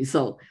OMW?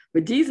 So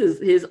for Jesus,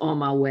 his on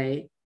my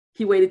way,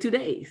 he waited 2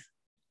 days.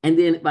 And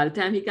then by the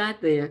time he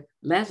got there,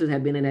 Lazarus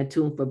had been in that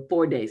tomb for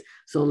 4 days.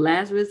 So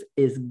Lazarus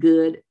is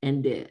good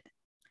and dead.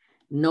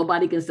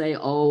 Nobody can say,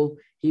 oh,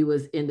 he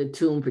was in the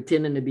tomb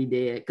pretending to be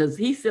dead, because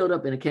he's sealed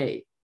up in a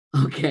cave.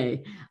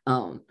 Okay.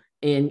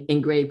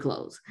 In grave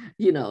clothes,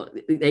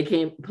 they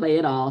can't play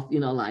it off,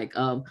 like,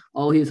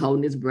 oh, he's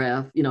holding his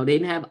breath. They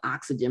didn't have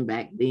oxygen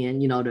back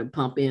then, to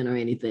pump in or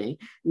anything.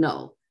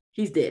 No,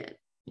 he's dead.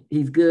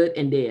 He's good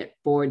and dead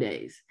 4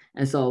 days.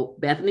 And so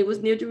Bethany was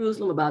near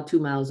Jerusalem, about 2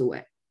 miles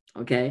away.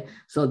 Okay.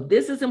 So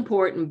this is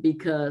important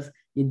because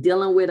you're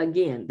dealing with,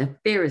 again, the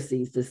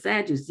Pharisees, the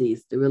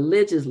Sadducees, the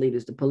religious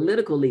leaders, the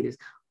political leaders,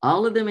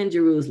 all of them in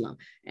Jerusalem.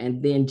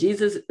 And then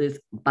Jesus is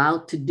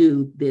about to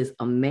do this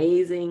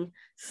amazing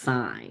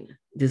sign.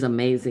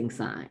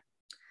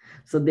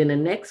 So then the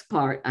next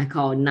part I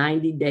call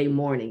 90-day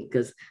mourning,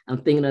 because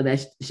I'm thinking of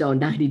that show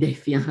 90 Day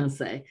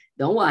Fiance.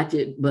 Don't watch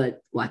it,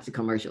 but watch the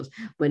commercials.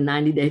 But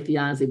 90 Day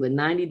Fiance, but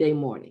 90-day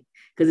mourning.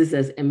 Because it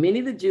says, and many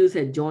of the Jews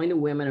had joined the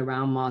women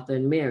around Martha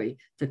and Mary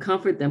to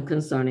comfort them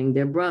concerning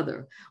their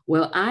brother.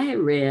 Well, I had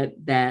read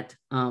that,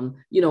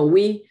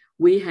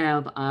 we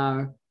have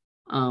our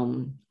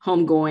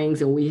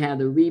homegoings and we have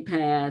the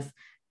repast,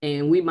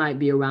 and we might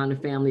be around the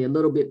family a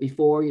little bit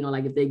before,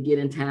 like if they get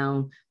in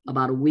town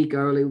about a week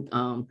early,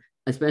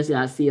 especially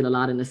I see it a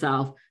lot in the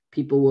South,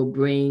 people will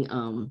bring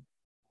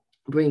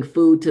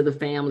food to the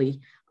family,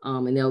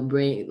 and they'll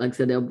bring, like I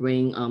said, they'll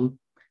bring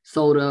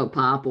soda,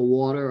 pop, or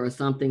water or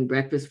something,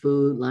 breakfast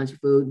food, lunch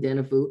food,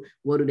 dinner food.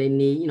 What do they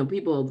need?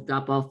 People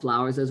drop off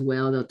flowers as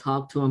well. They'll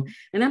talk to them.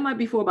 And that might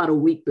be for about a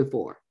week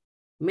before,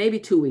 maybe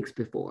 2 weeks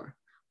before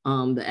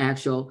the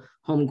actual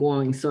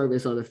homegoing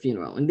service or the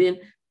funeral. And then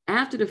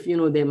after the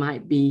funeral, there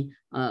might be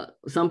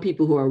some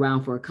people who are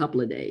around for a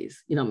couple of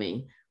days,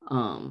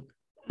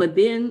 but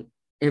then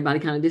everybody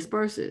kind of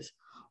disperses.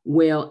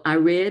 Well, I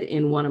read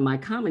in one of my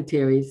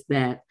commentaries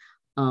that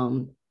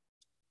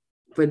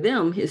for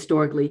them,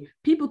 historically,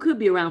 people could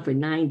be around for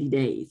 90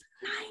 days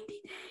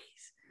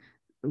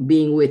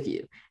being with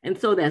you. And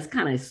so that's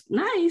kind of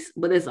nice,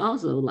 but it's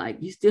also like,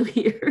 you still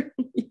here,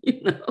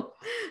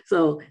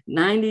 So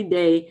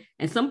 90-day,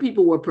 and some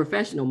people were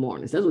professional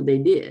mourners. That's what they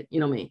did,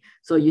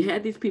 So you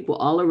had these people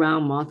all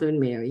around Martha and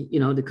Mary,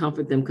 to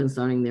comfort them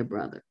concerning their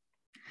brother.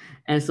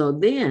 And so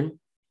then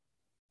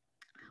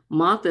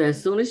Martha,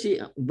 as soon as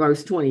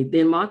verse 20,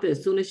 then Martha,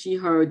 as soon as she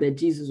heard that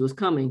Jesus was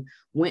coming,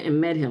 went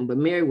and met him, but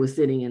Mary was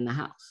sitting in the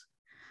house.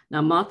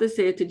 Now Martha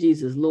said to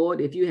Jesus,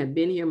 Lord, if you had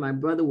been here, my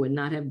brother would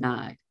not have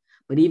died.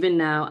 But even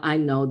now I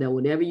know that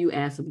whatever you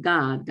ask of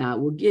God, God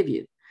will give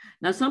you.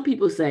 Now, some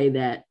people say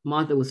that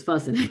Martha was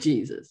fussing at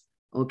Jesus.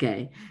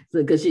 Okay. So,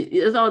 because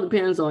it all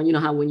depends on,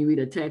 how when you read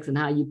a text and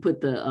how you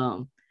put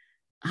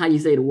how you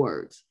say the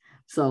words.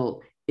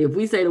 So if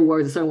we say the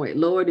words a certain way,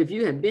 Lord, if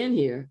you had been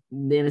here,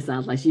 then it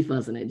sounds like she's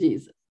fussing at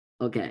Jesus.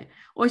 Okay.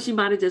 Or she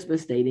might have just been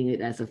stating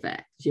it as a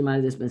fact. She might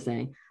have just been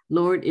saying,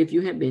 Lord, if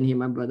you had been here,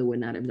 my brother would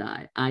not have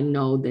died. I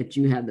know that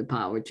you have the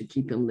power to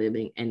keep him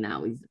living, and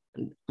now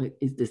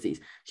he's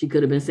deceased. She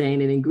could have been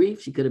saying it in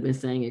grief. She could have been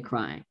saying it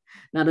crying.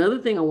 Now, the other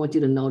thing I want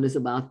you to notice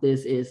about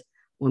this is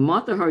when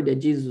Martha heard that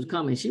Jesus was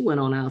coming, she went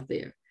on out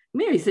there.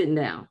 Mary's sitting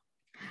down.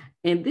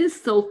 And this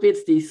so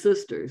fits these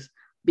sisters,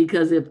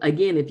 because if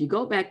you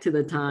go back to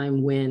the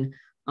time when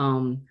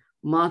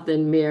Martha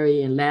and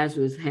Mary and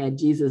Lazarus had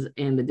Jesus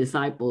and the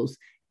disciples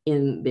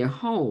in their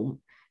home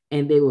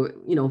and they were,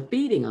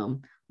 feeding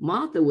them,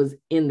 Martha was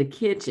in the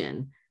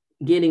kitchen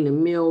getting the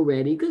meal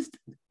ready because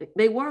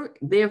they were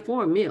there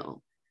for a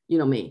meal. You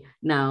know what I mean?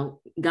 Now,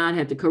 God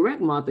had to correct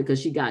Martha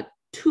because she got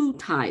too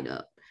tied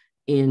up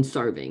in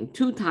serving,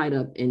 too tied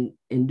up in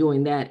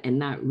doing that and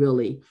not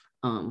really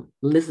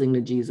listening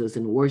to Jesus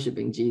and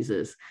worshiping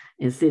Jesus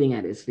and sitting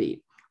at his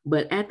feet.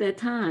 But at that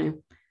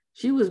time,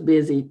 she was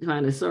busy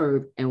trying to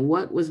serve. And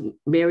what was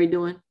Mary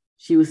doing?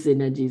 She was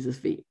sitting at Jesus'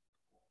 feet.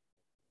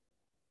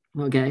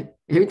 Okay.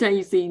 Every time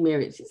you see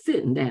Mary, she's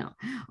sitting down.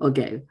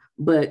 Okay.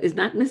 But it's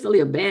not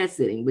necessarily a bad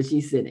sitting, but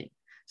she's sitting.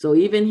 So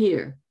even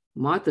here,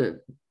 Martha,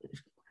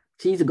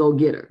 she's a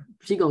go-getter.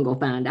 She's going to go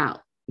find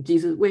out.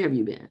 Jesus, where have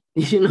you been?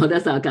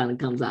 That's how it kind of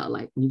comes out,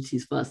 like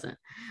she's fussing.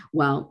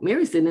 While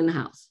Mary's sitting in the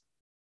house.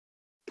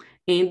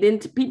 And then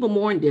people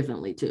mourn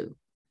differently too.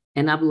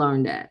 And I've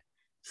learned that.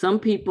 Some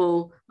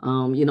people,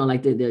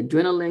 like the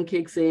adrenaline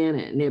kicks in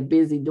and they're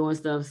busy doing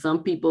stuff.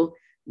 Some people,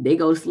 they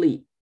go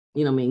sleep,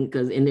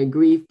 because in their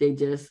grief, they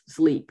just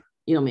sleep,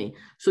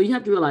 So you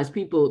have to realize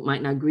people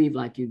might not grieve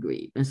like you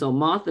grieve. And so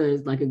Martha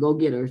is like a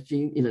go-getter.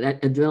 She,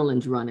 that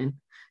adrenaline's running,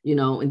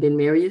 and then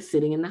Mary is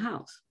sitting in the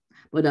house.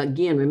 But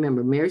again,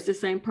 remember, Mary's the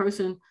same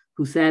person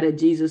who sat at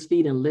Jesus'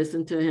 feet and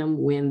listened to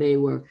him when they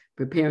were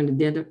preparing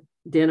the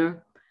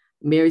dinner.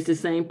 Mary's the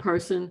same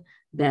person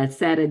that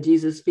sat at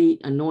Jesus'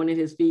 feet, anointed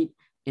his feet,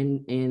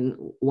 and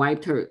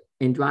wiped her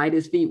and dried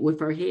his feet with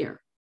her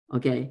hair.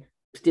 Okay.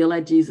 Still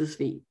at Jesus'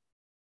 feet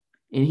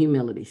in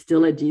humility,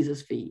 still at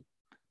Jesus' feet,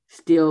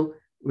 still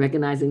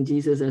recognizing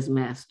Jesus as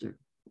master.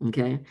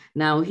 Okay.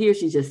 Now here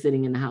she's just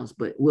sitting in the house,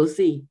 but we'll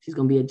see. She's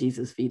going to be at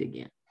Jesus' feet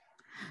again.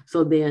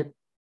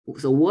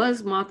 So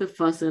was Martha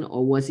fussing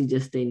or was he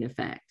just stating the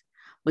fact?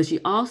 But she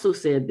also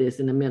said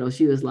this in the middle.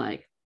 She was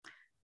like,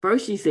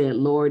 first she said,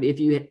 Lord, if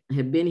you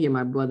had been here,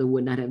 my brother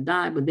would not have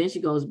died. But then she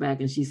goes back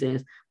and she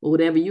says, well,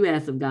 whatever you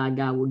ask of God,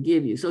 God will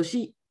give you. So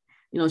she,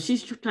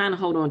 she's trying to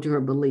hold on to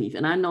her belief.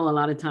 And I know a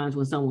lot of times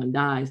when someone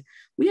dies,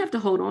 we have to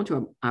hold on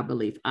to our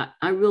belief.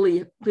 I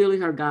really clearly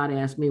heard God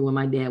ask me when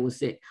my dad was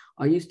sick,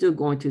 are you still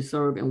going to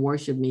serve and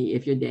worship me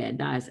if your dad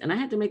dies? And I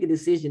had to make a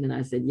decision. And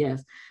I said,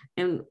 yes.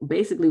 And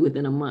basically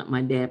within a month,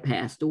 my dad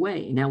passed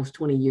away. And that was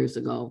 20 years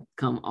ago,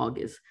 come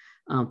August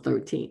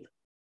 13th.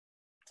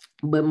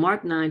 But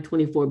Mark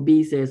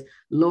 9:24b says,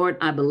 Lord,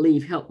 I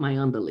believe, help my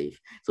unbelief.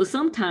 So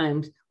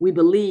sometimes we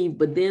believe,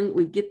 but then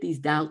we get these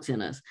doubts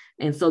in us.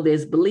 And so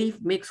there's belief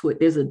mixed with,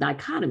 there's a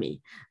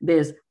dichotomy.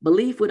 There's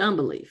belief with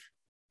unbelief,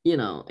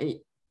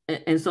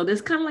 and so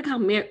there's kind of like how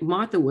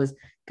Martha was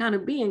kind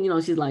of being,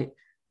 she's like,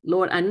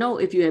 Lord, I know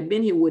if you had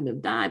been here, wouldn't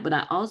have died, but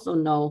I also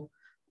know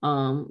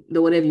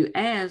that whatever you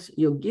ask,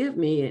 you'll give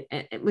me.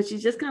 But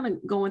she's just kind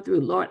of going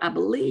through, Lord, I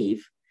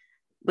believe,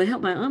 but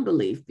help my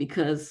unbelief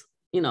because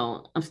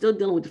I'm still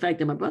dealing with the fact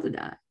that my brother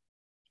died.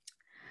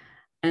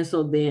 And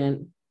so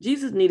then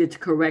Jesus needed to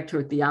correct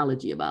her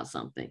theology about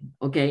something.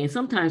 Okay. And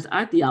sometimes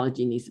our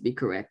theology needs to be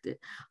corrected.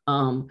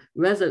 And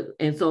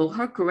so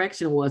her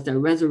correction was that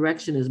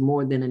resurrection is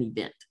more than an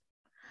event.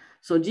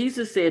 So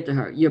Jesus said to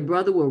her, your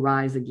brother will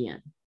rise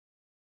again.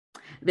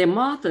 Then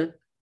Martha,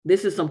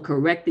 this is some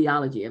correct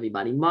theology,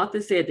 everybody.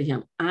 Martha said to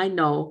him, I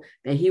know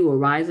that he will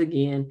rise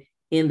again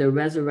in the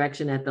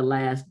resurrection at the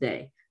last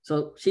day.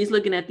 So she's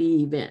looking at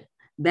the event.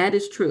 That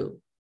is true.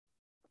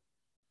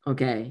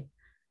 Okay.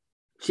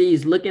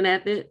 She's looking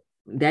at it.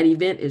 That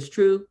event is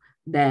true,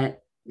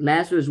 that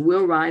Lazarus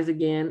will rise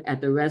again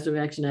at the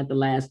resurrection at the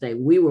last day.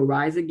 We will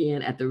rise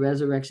again at the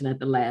resurrection at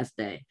the last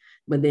day.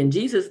 But then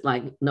Jesus,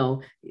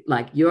 no,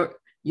 your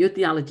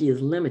theology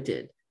is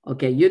limited.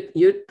 Okay.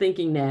 You're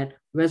thinking that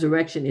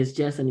resurrection is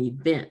just an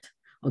event.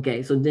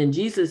 Okay. So then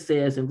Jesus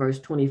says in verse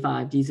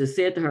 25, Jesus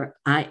said to her,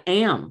 I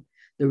am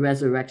the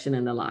resurrection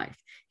and the life.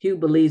 He who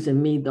believes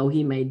in me, though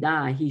he may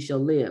die, he shall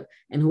live.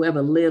 And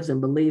whoever lives and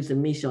believes in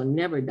me shall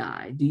never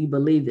die. Do you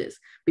believe this?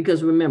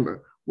 Because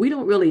remember, we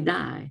don't really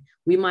die.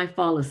 We might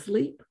fall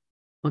asleep.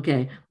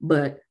 Okay.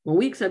 But when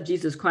we accept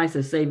Jesus Christ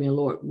as Savior and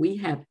Lord, we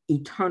have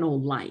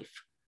eternal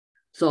life.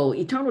 So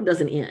eternal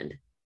doesn't end.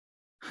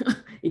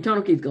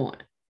 Eternal keeps going.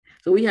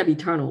 So we have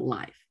eternal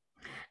life.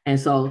 And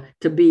so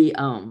to be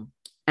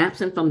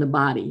absent from the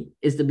body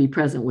is to be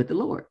present with the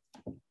Lord.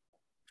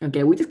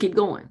 Okay. We just keep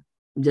going.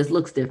 It just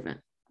looks different.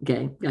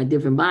 Okay, got a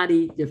different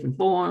body, different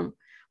form,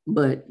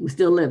 but we're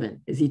still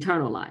living. It's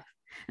eternal life.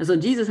 And so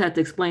Jesus had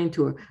to explain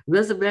to her,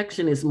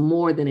 resurrection is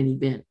more than an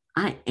event.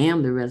 I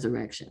am the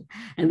resurrection.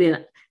 And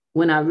then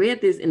when I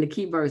read this in the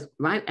key verse,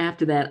 right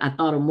after that, I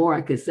thought of more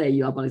I could say.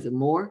 You up on it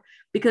more?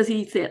 Because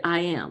he said, I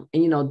am.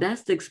 And,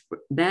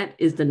 that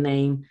is the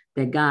name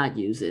that God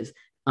uses.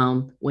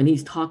 When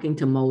he's talking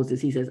to Moses,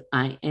 he says,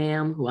 I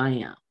am who I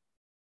am.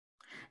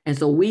 And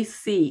so we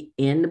see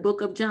in the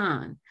book of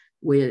John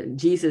where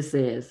Jesus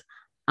says,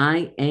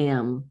 I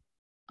am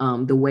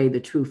the way, the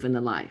truth, and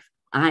the life.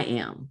 I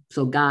am.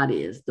 So God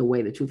is the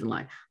way, the truth, and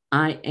life.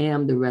 I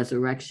am the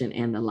resurrection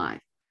and the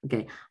life.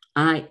 Okay.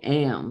 I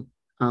am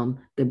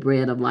the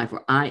bread of life,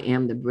 or I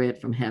am the bread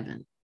from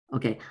heaven.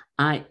 Okay.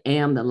 I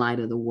am the light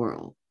of the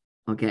world.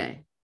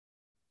 Okay.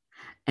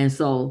 And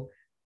so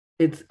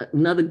it's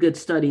another good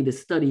study to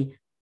study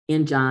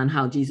in John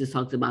how Jesus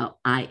talks about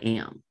I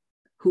am.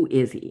 Who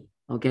is he?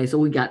 Okay. So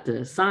we got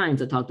the signs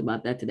that talked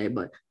about that today,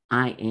 but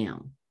I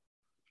am.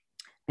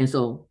 And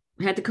so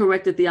had to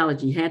correct the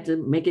theology, had to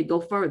make it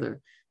go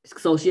further.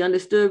 So she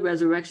understood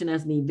resurrection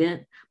as an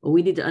event, but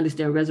we need to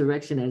understand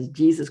resurrection as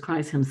Jesus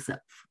Christ himself.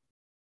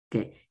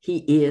 Okay.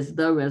 He is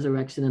the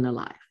resurrection and the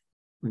life.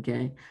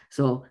 Okay.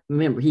 So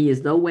remember, he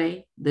is the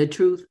way, the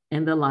truth,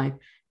 and the life.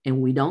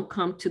 And we don't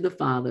come to the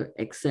Father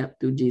except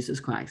through Jesus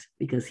Christ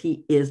because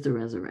he is the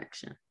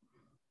resurrection.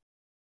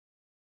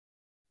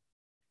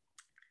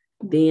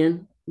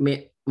 Then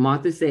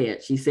Martha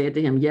said, she said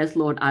to him, yes,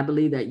 Lord, I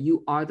believe that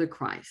you are the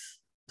Christ.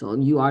 So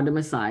you are the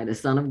Messiah, the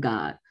Son of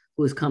God,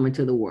 who is coming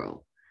to the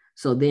world.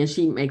 So then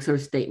she makes her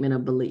statement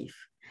of belief.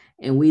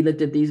 And we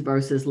looked at these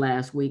verses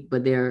last week,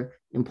 but they're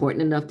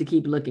important enough to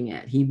keep looking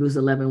at. Hebrews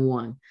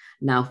 11:1.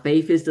 Now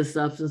faith is the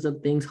substance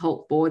of things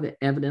hoped for, the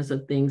evidence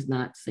of things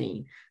not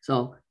seen.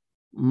 So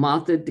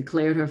Martha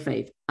declared her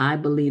faith. I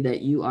believe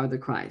that you are the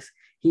Christ.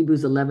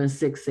 Hebrews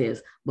 11:6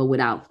 says, but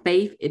without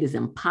faith, it is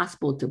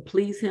impossible to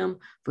please him,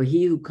 for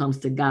he who comes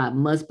to God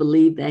must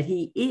believe that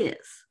he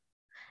is,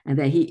 and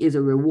that he is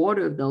a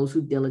rewarder of those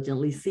who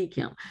diligently seek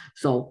him.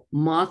 So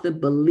Martha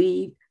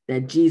believed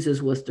that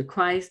Jesus was the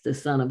Christ, the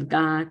Son of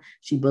God.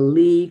 She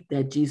believed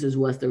that Jesus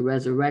was the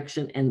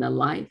resurrection and the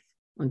life.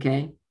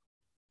 Okay.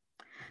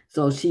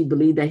 So she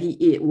believed that he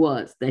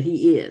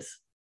is.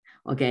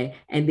 Okay.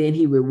 And then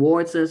he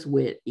rewards us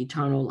with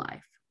eternal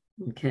life.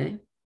 Okay.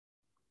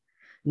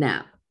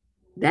 Now,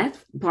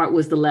 that part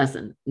was the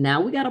lesson.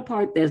 Now we got a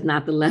part that's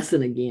not the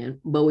lesson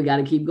again, but we got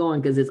to keep going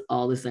because it's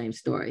all the same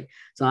story.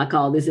 So I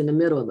call this in the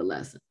middle of the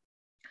lesson.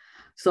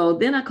 So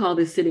then I call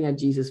this sitting at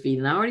Jesus' feet.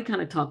 And I already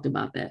kind of talked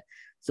about that.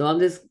 So I'm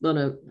just going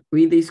to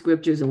read these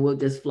scriptures and we'll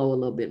just flow a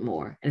little bit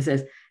more. And it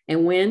says,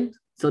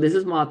 so this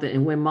is Martha.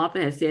 And when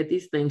Martha had said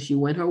these things, she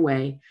went her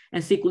way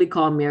and secretly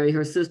called Mary,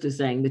 her sister,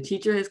 saying, the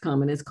teacher has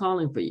come and is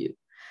calling for you.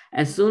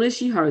 As soon as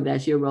she heard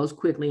that, she arose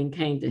quickly and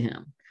came to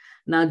him.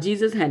 Now,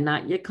 Jesus had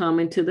not yet come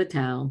into the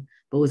town,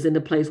 but was in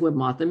the place where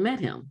Martha met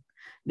him.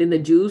 Then the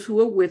Jews who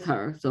were with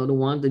her, so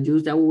the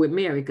Jews that were with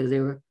Mary, because they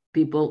were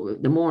people,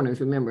 the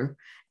mourners, remember,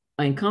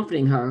 and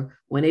comforting her,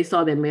 when they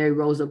saw that Mary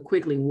rose up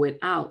quickly and went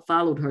out,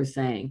 followed her,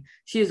 saying,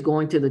 she is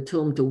going to the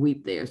tomb to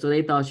weep there. So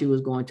they thought she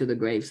was going to the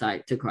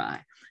gravesite to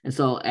cry. And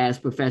so as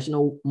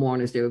professional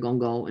mourners, they were going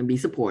to go and be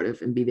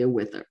supportive and be there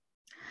with her.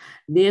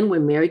 Then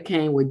when Mary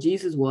came where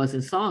Jesus was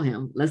and saw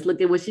him, let's look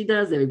at what she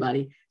does,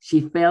 everybody. She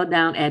fell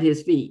down at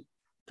his feet.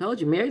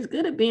 Told you, Mary's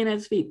good at being at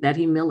his feet, that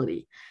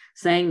humility,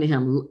 saying to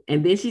him,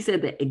 and then she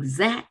said the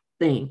exact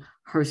thing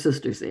her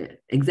sister said,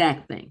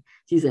 exact thing.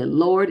 She said,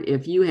 Lord,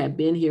 if you had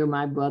been here,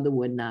 my brother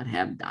would not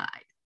have died.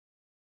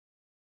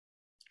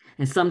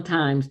 And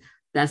sometimes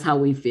that's how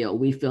we feel.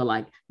 We feel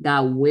like,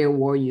 God, where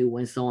were you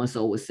when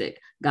so-and-so was sick?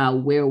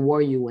 God, where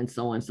were you when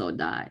so-and-so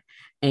died?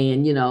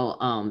 And,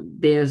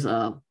 there's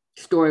a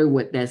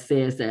story that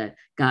says that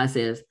God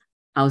says,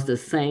 I was the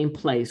same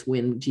place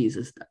when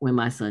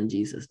my son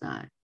Jesus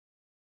died.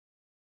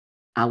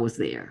 I was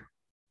there.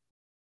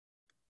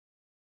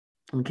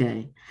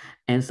 Okay.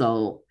 And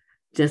so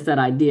just that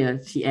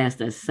idea, she asked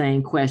that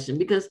same question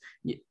because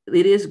it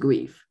is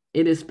grief.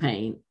 It is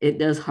pain. It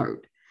does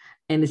hurt.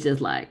 And it's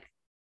just like,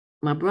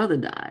 my brother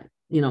died,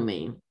 you know what I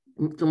mean?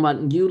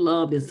 Someone you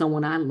loved and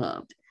someone I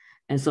loved.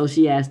 And so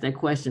she asked that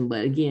question.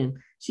 But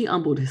again, she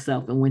humbled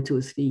herself and went to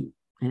his feet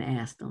and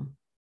asked him.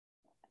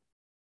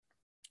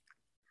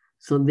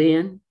 So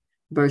then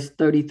verse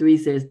 33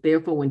 says,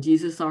 therefore, when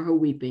Jesus saw her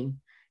weeping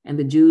and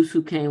the Jews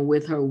who came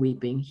with her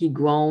weeping, he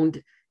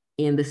groaned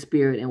in the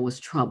spirit and was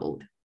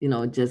troubled.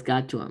 It just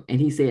got to him. And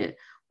he said,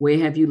 where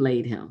have you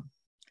laid him?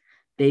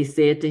 They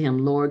said to him,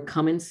 Lord,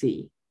 come and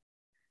see.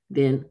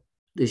 Then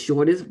the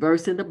shortest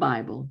verse in the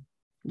Bible,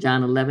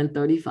 John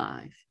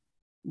 11:35,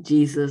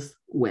 Jesus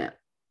wept.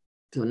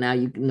 So now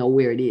you know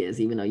where it is,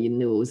 even though you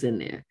knew it was in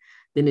there.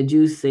 Then the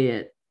Jews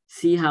said,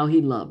 see how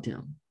he loved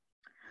him.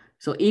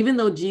 So even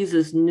though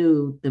Jesus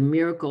knew the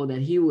miracle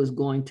that he was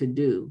going to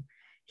do,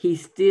 he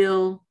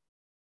still,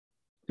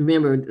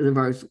 remember the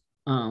verse,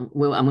 I'm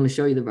going to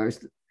show you the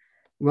verse.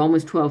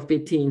 Romans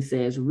 12:15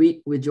 says,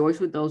 rejoice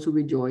with those who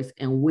rejoice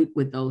and weep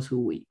with those who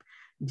weep.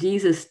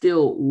 Jesus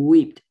still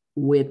wept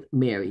with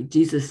Mary.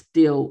 Jesus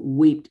still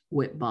wept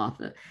with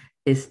Martha.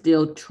 It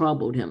still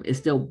troubled him. It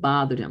still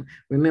bothered him.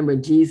 Remember,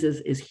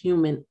 Jesus is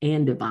human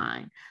and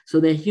divine.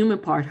 So the human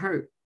part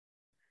hurt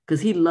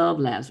because he loved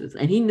Lazarus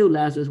and he knew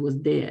Lazarus was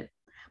dead.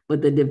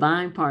 But the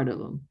divine part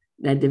of him,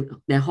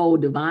 that whole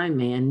divine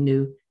man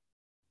knew,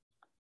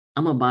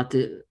 I'm about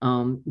to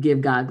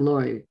give God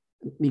glory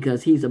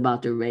because he's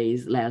about to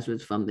raise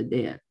Lazarus from the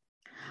dead.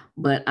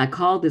 But I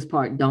call this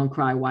part, Don't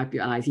Cry, Wipe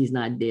Your Eyes, He's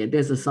Not Dead.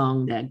 There's a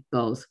song that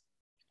goes,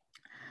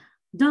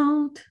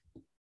 don't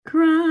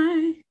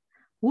cry,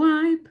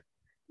 wipe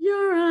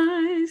your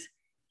eyes,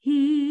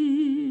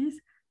 he's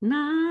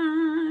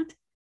not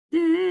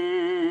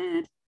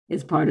dead.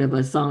 It's part of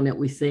a song that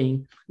we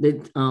sing.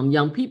 The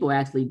young people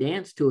actually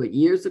danced to it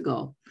years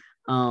ago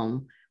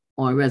on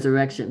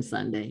Resurrection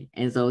Sunday.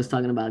 And so it's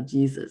talking about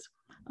Jesus.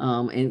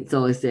 And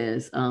so it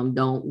says,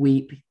 don't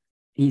weep,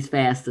 he's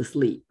fast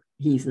asleep.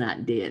 He's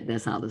not dead.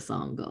 That's how the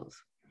song goes.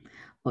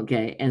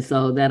 Okay. And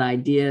so that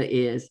idea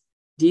is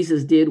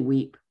Jesus did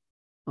weep.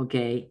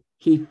 Okay.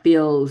 He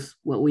feels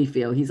what we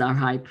feel. He's our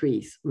high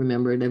priest.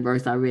 Remember the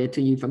verse I read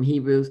to you from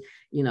Hebrews,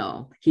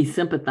 he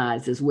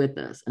sympathizes with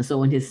us. And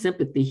so in his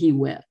sympathy, he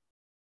wept.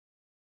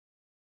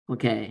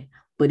 Okay.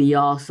 But he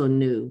also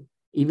knew,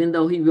 even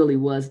though he really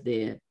was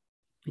dead,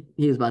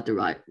 he was about to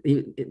rise.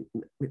 The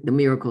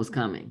miracle's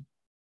coming.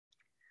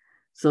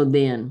 So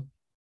then,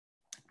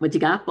 but you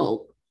got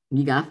folk.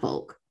 We got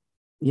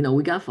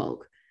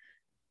folk.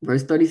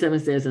 Verse 37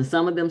 says, and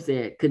some of them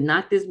said, could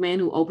not this man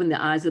who opened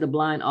the eyes of the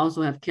blind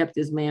also have kept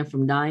this man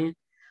from dying?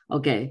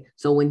 Okay,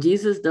 so when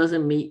Jesus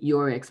doesn't meet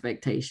your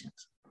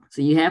expectations,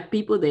 so you have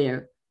people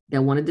there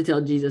that wanted to tell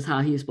Jesus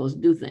how he was supposed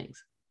to do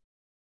things.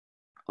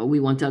 Or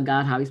we want to tell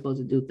God how he's supposed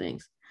to do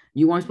things.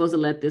 You weren't supposed to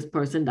let this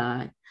person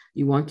die.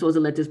 You weren't supposed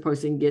to let this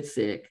person get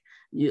sick.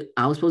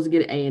 I was supposed to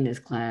get an A in this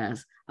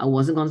class. I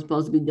wasn't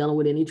supposed to be dealing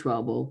with any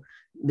trouble.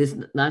 This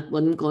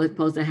wasn't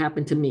supposed to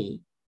happen to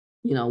me.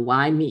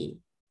 Why me?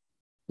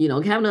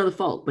 Have other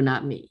folk, but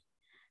not me.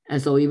 And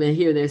so even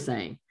here they're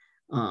saying,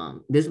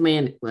 this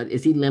man,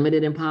 is he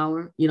limited in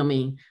power?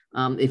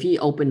 If he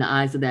opened the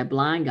eyes of that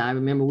blind guy,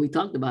 remember we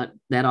talked about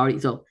that already.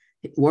 So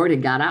word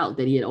had got out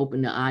that he had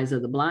opened the eyes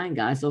of the blind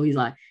guy. So he's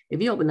like,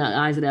 if he opened the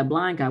eyes of that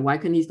blind guy, why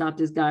couldn't he stop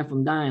this guy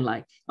from dying?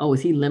 Like, oh,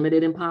 is he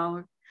limited in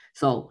power?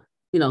 So,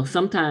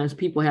 sometimes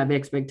people have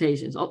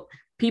expectations. Oh,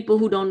 people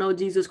who don't know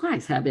Jesus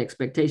Christ have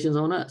expectations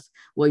on us.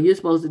 Well, you're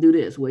supposed to do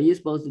this. Well, you're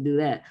supposed to do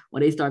that.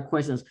 Well, they start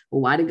questions.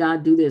 Well, why did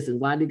God do this? And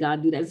why did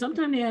God do that? And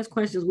sometimes they ask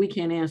questions we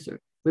can't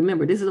answer.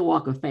 Remember, this is a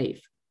walk of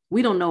faith.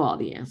 We don't know all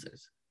the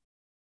answers.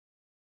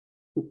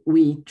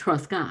 We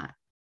trust God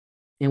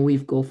and we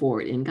go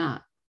forward in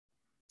God.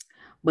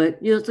 But,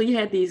 so you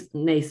had these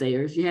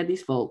naysayers, you had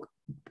these folk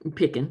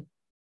picking,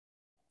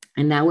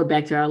 and now we're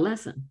back to our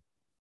lesson.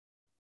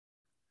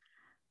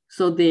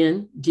 So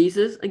then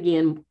Jesus,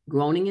 again,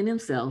 groaning in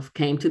himself,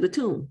 came to the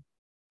tomb.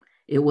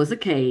 It was a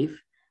cave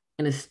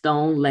and a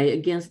stone lay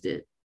against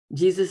it.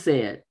 Jesus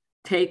said,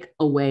 take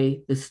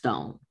away the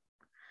stone.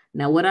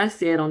 Now, what I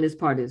said on this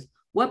part is,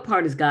 what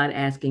part is God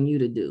asking you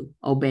to do?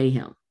 Obey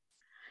him.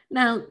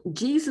 Now,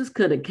 Jesus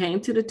could have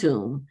came to the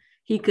tomb.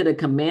 He could have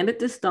commanded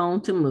the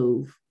stone to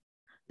move.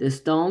 The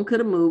stone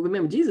could have moved.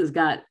 Remember, Jesus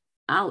got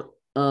out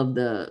of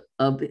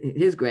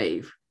his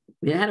grave.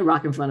 It had a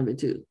rock in front of it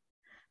too.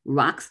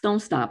 Rocks don't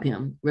stop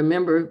him.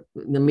 Remember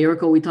the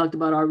miracle we talked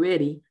about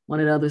already, one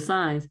of the other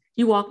signs,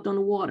 he walked on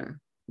the water.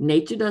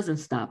 Nature doesn't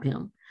stop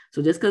him.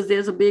 So just because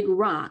there's a big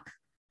rock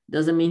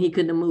doesn't mean he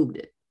couldn't have moved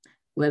it.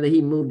 Whether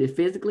he moved it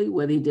physically,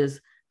 whether he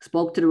just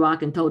spoke to the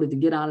rock and told it to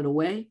get out of the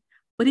way,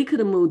 but he could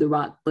have moved the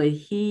rock, but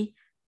he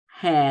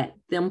had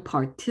them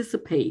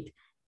participate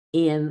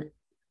in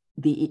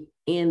the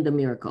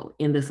miracle,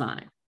 in the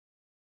sign.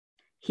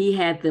 He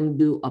had them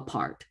do a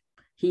part.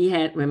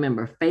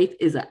 Remember, faith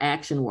is an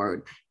action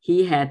word.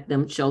 He had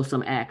them show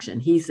some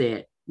action. He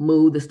said,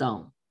 move the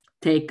stone,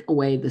 take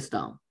away the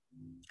stone.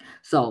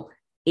 So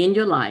in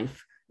your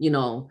life,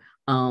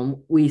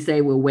 we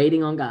say we're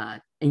waiting on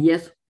God. And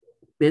yes,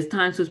 there's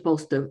times we're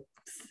supposed to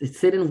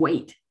sit and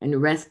wait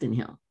and rest in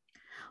him.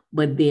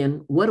 But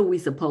then what are we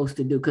supposed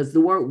to do? Because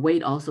the word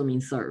wait also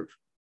means serve.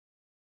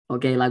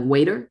 Okay, like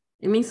waiter,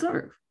 it means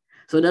serve.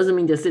 So it doesn't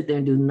mean just sit there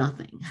and do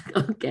nothing.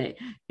 Okay,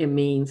 it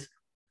means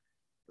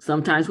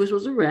sometimes we're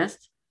supposed to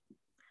rest.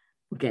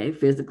 Okay,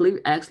 physically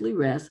actually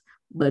rest,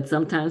 but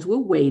sometimes we're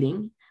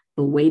waiting,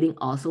 but waiting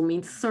also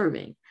means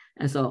serving.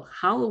 And so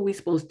how are we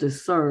supposed to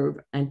serve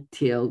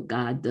until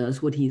God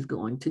does what he's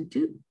going to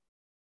do?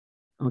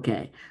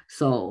 Okay,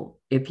 so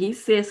if he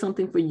says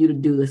something for you to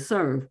do to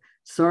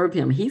serve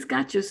him. He's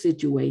got your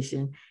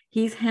situation.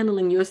 He's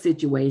handling your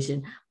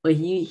situation, but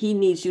he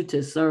needs you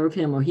to serve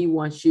him, or he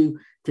wants you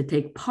to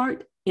take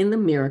part in the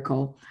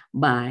miracle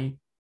by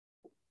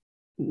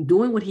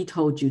doing what he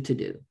told you to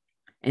do.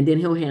 And then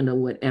he'll handle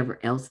whatever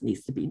else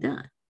needs to be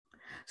done.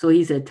 So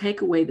he said,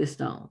 take away the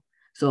stone.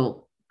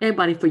 So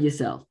everybody for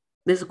yourself,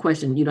 there's a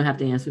question you don't have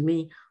to answer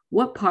me.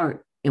 What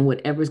part in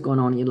whatever's going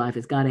on in your life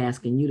is God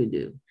asking you to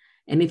do?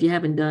 And if you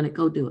haven't done it,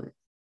 go do it.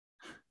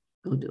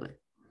 Go do it.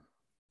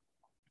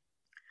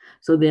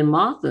 So then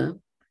Martha,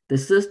 the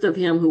sister of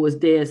him who was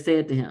dead,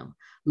 said to him,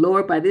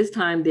 Lord, by this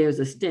time there's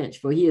a stench,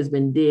 for he has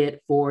been dead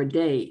 4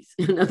 days.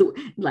 In other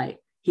words, like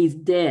he's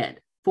dead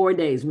 4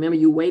 days. Remember,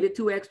 you waited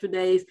 2 extra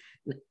days.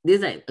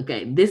 This ain't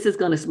okay. This is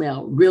going to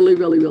smell really,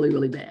 really, really,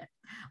 really bad.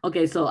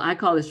 Okay, so I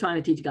call this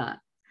trying to teach God.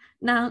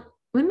 Now,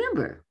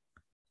 remember,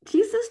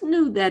 Jesus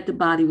knew that the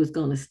body was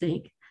going to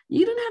stink.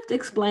 You don't have to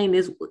explain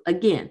this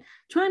again,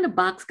 trying to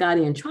box God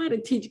in, trying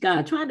to teach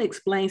God, trying to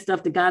explain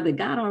stuff to God that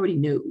God already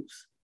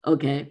knows.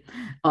 Okay.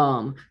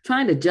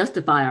 Trying to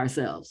justify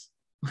ourselves.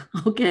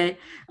 Okay.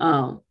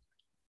 So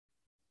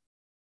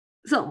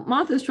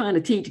Martha's trying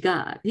to teach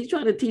God. He's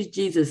trying to teach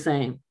Jesus,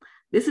 saying,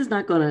 this is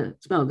not going to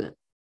smell good.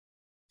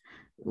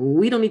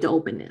 We don't need to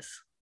open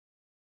this.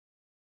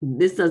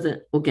 This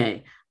doesn't,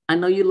 okay. I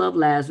know you love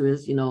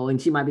Lazarus,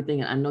 and she might be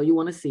thinking, I know you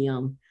want to see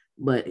him,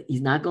 but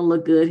he's not going to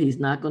look good. He's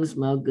not going to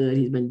smell good.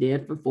 He's been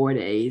dead for 4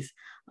 days.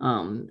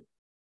 And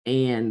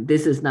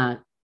this is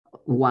not a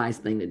wise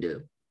thing to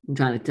do. I'm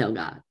trying to tell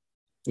God,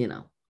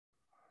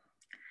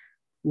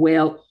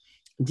 Well,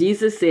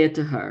 Jesus said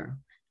to her,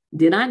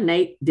 did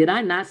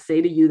I not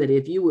say to you that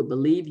if you would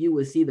believe, you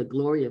would see the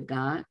glory of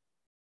God?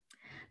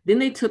 Then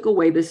they took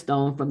away the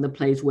stone from the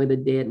place where the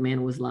dead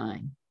man was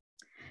lying.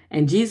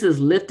 And Jesus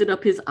lifted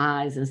up his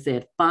eyes and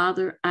said,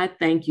 Father, I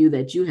thank you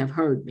that you have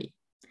heard me.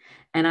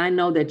 And I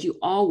know that you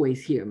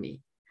always hear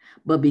me.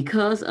 But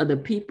because of the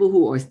people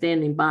who are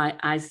standing by,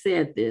 I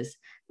said this,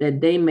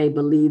 that they may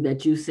believe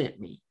that you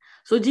sent me.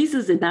 So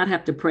Jesus did not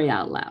have to pray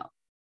out loud.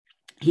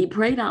 He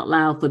prayed out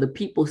loud for the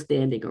people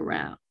standing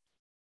around.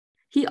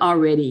 He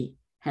already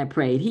had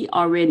prayed. He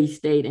already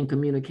stayed in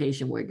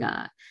communication with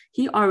God.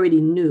 He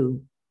already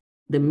knew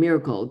the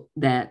miracle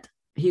that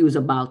he was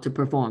about to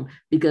perform.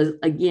 Because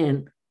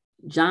again,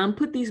 John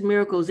put these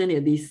miracles in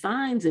here, these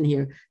signs in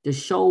here to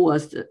show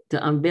us,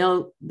 to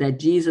unveil that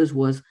Jesus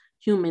was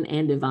human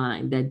and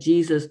divine, that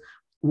Jesus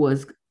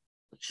was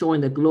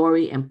showing the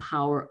glory and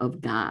power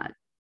of God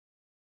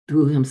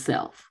through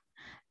himself.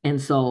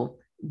 And so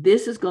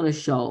this is going to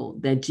show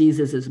that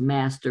Jesus is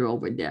master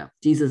over death.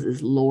 Jesus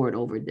is Lord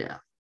over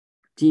death.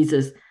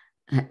 Jesus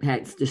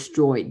has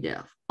destroyed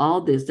death.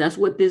 All this, that's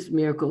what this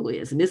miracle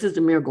is. And this is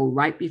the miracle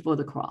right before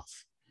the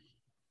cross.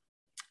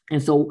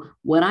 And so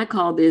what I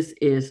call this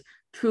is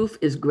truth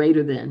is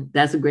greater than,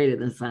 that's a greater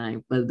than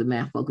sign, but the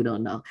math folk who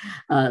don't know.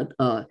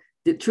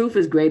 The truth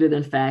is greater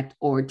than fact,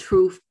 or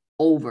truth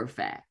over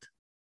fact.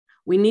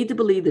 We need to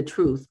believe the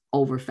truth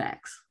over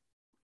facts.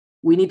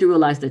 We need to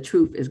realize that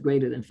truth is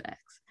greater than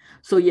facts.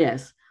 So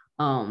yes,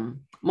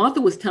 Martha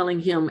was telling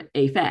him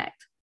a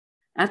fact.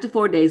 After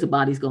 4 days, the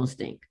body's going to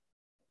stink.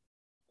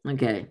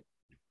 Okay.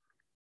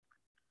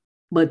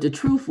 But the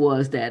truth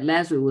was that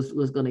Lazarus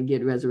was going to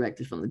get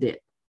resurrected from the dead.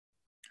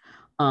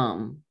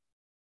 And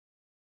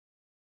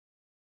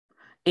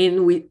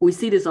we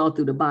see this all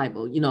through the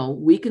Bible.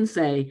 We can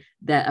say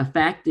that a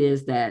fact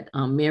is that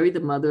Mary, the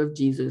mother of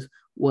Jesus,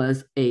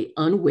 was an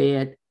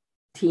unwed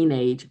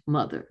teenage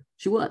mother.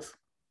 She was.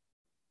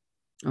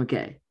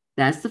 Okay,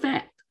 that's the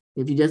fact.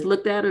 If you just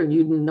looked at her and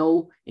you didn't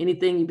know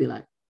anything, you'd be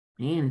like,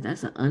 man,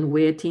 that's an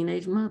unwed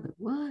teenage mother.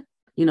 What?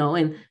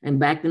 And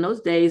back in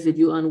those days, if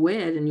you're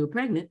unwed and you're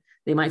pregnant,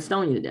 they might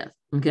stone you to death.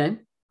 Okay.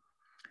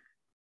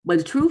 But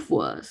the truth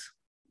was,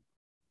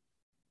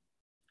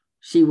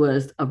 she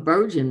was a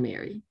Virgin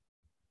Mary,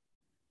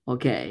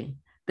 okay,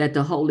 that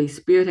the Holy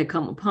Spirit had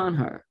come upon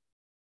her.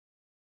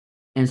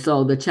 And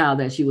so the child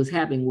that she was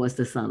having was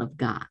the Son of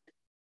God.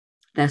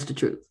 That's the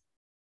truth.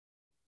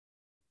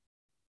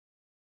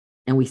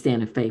 And we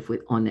stand in faith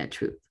on that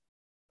truth.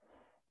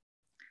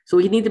 So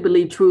we need to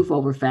believe truth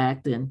over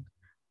fact,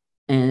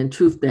 and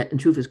truth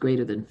is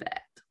greater than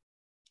fact.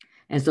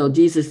 And so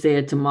Jesus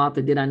said to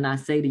Martha, did I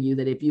not say to you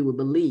that if you would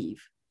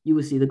believe, you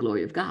would see the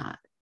glory of God?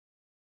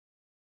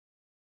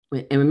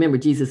 And remember,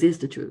 Jesus is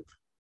the truth.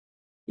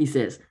 He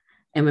says,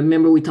 and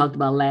remember, we talked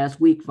about last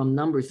week from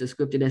Numbers, the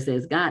scripture that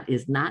says, God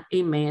is not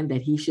a man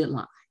that he should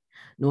lie,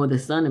 nor the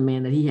son of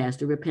man that he has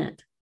to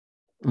repent.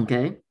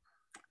 Okay.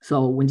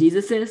 So when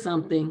Jesus says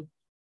something,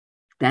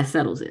 that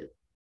settles it.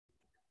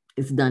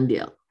 It's a done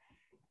deal.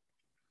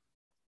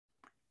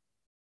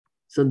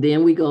 So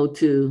then we go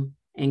to,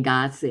 and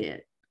God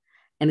said,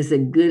 and it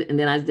said good. And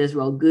then I just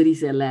wrote good. He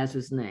said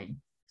Lazarus' name.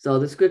 So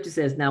the scripture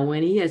says, now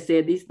when he had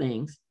said these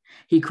things,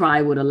 he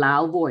cried with a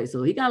loud voice.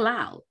 So he got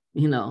loud,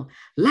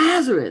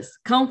 Lazarus,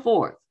 come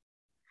forth.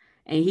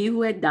 And he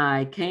who had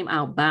died came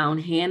out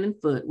bound hand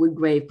and foot with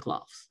grave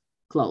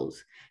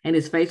clothes, and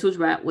his face was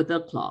wrapped with a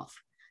cloth.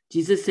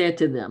 Jesus said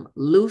to them,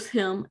 loose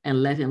him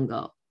and let him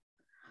go.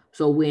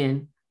 So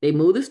when they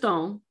moved the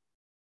stone,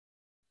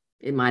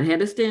 it might have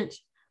had a stench.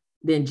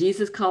 Then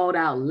Jesus called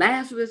out,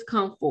 Lazarus,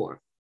 come forth.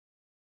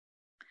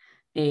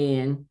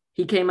 And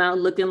he came out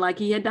looking like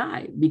he had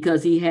died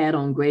because he had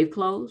on grave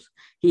clothes.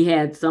 He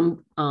had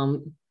some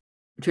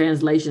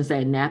translations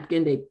say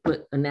napkin. They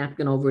put a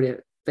napkin over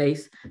their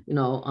face,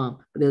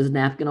 there's a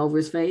napkin over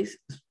his face,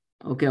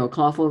 okay, or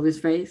cloth over his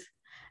face.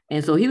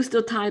 And so he was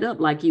still tied up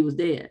like he was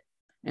dead.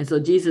 And so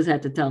Jesus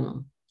had to tell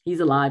him, he's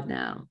alive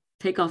now.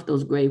 Take off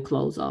those grave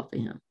clothes off of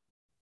him.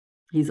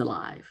 He's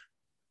alive.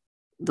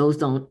 Those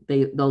don't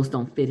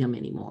fit him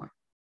anymore.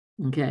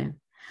 Okay.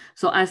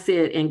 So I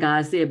said, and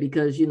God said,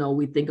 because,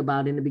 we think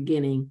about in the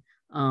beginning,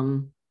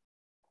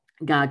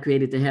 God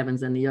created the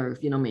heavens and the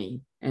earth, you know what I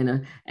mean?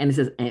 And it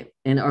says, and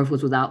the earth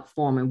was without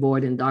form and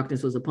void, and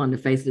darkness was upon the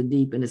face of the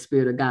deep, and the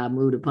Spirit of God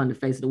moved upon the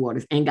face of the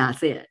waters. And God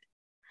said,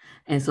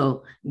 and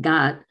so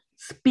God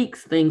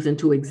speaks things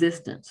into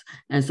existence.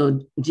 And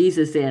so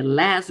Jesus said,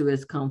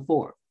 Lazarus, come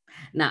forth.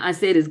 Now, I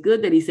said it's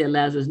good that he said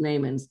Lazarus'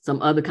 name, and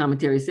some other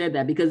commentaries said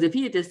that, because if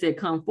he had just said,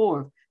 come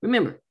forth,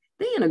 remember,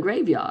 they in a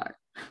graveyard.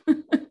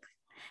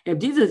 If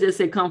Jesus just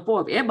said, come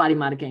forth, everybody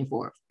might have came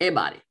forth.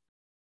 Everybody.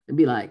 It'd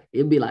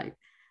be like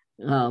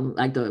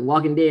the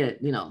Walking Dead,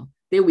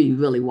 they would be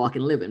really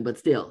walking, living, but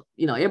still,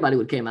 everybody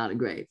would have came out of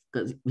the grave,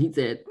 because he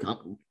said,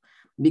 come,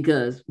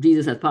 because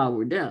Jesus has power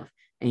over death,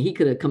 and he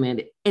could have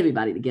commanded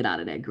everybody to get out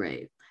of that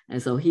grave.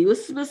 And so he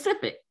was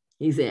specific.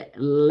 He said,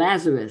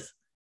 Lazarus,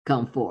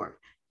 come forth.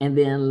 And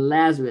then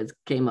Lazarus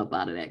came up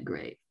out of that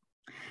grave.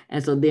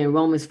 And so then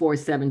Romans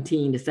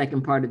 4:17, the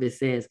second part of it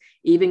says,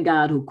 even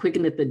God who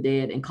quickeneth the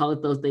dead and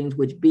calleth those things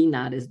which be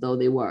not as though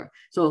they were.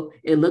 So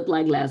it looked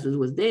like Lazarus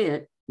was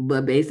dead,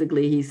 but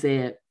basically he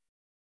said,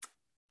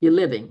 you're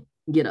living,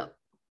 get up.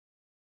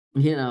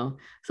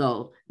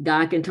 So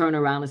God can turn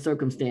around a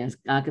circumstance.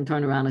 God can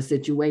turn around a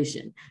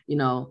situation.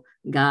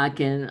 God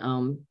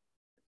can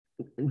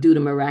do the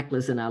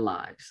miraculous in our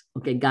lives.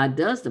 Okay, God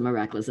does the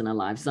miraculous in our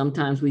lives.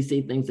 Sometimes we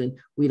see things and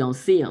we don't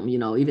see them,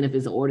 even if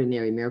it's an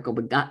ordinary miracle,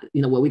 but God,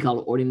 what we call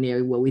an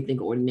ordinary, what we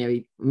think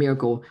ordinary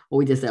miracle, or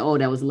we just say, oh,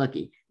 that was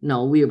lucky.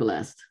 No, we are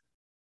blessed.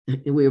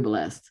 We are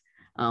blessed.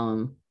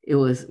 It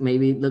was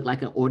maybe looked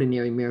like an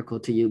ordinary miracle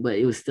to you, but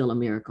it was still a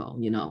miracle,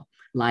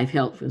 life,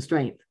 health, and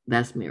strength.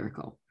 That's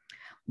miracle.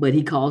 But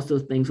he calls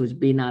those things which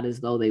be not as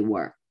though they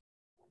were.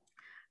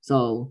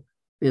 So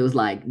it was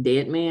like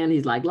dead man.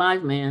 He's like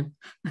live man.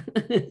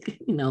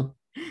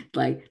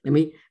 Like, let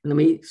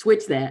me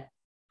switch that.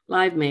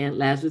 Live man,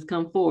 Lazarus,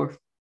 come forth.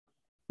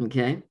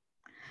 Okay.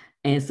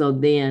 And so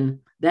then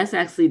that's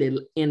actually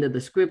the end of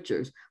the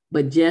scriptures.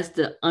 But just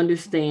to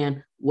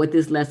understand what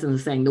this lesson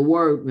is saying, the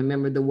word,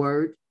 remember the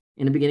word,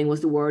 in the beginning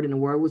was the word, and the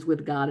word was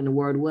with God, and the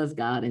word was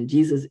God, and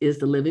Jesus is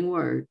the living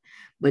word.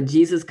 But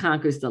Jesus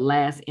conquers the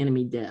last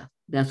enemy, death.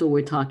 That's what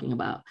we're talking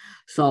about.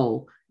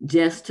 So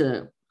just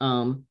to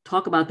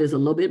talk about this a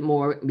little bit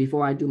more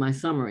before I do my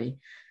summary.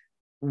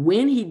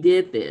 When he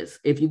did this,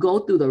 if you go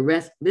through the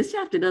rest, this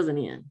chapter doesn't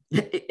end.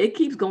 It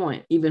keeps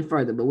going even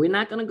further, but we're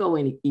not going to go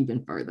any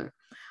even further.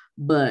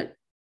 But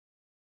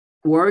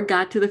word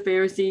got to the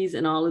Pharisees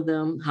and all of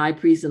them, high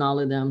priests and all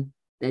of them,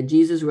 that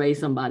Jesus raised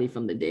somebody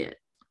from the dead.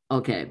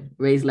 Okay,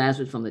 raised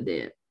Lazarus from the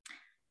dead.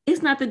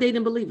 It's not that they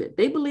didn't believe it.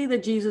 They believed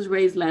that Jesus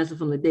raised Lazarus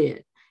from the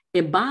dead.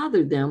 It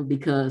bothered them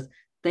because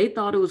they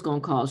thought it was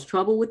going to cause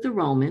trouble with the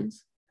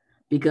Romans,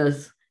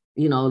 because,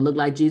 it looked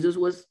like Jesus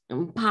was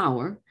in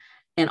power.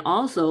 And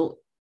also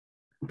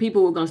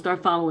people were going to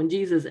start following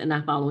Jesus and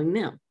not following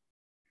them.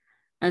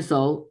 And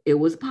so it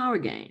was power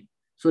game.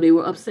 So they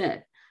were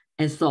upset.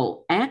 And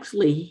so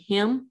actually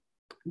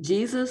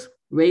Jesus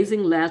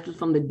raising Lazarus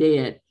from the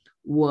dead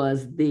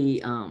was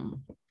the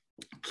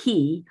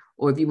key,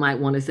 or if you might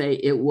want to say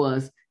it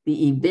was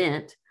the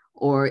event,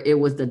 or it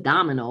was the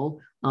domino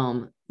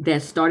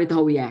that started the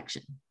whole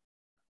reaction.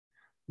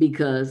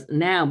 Because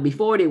now,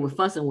 before they were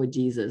fussing with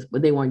Jesus,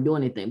 but they weren't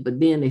doing anything. But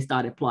then they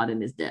started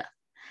plotting his death.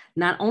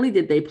 Not only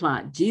did they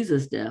plot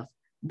Jesus' death,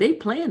 they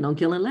planned on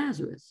killing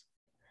Lazarus,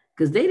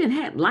 because they didn't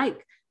have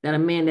like that a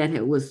man that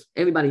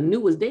everybody knew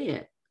was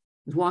dead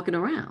was walking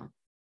around.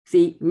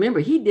 See, remember,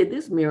 he did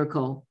this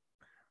miracle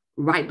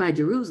right by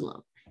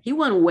Jerusalem. He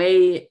wasn't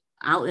way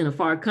out in a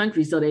far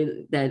country so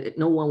that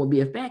no one would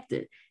be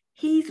affected.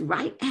 He's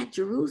right at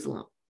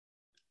Jerusalem.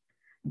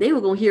 They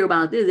were going to hear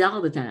about this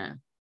all the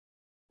time.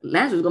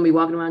 Lazarus was going to be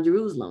walking around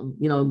Jerusalem,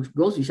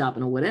 grocery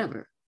shopping or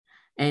whatever.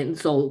 And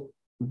so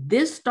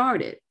this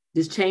started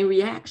this chain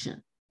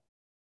reaction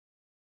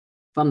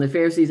from the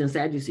Pharisees and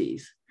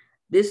Sadducees.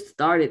 This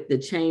started the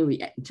chain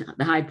reaction,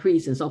 the high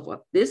priests and so forth.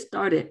 This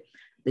started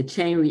the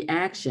chain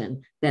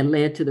reaction that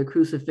led to the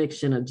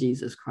crucifixion of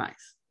Jesus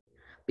Christ.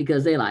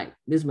 Because they're like,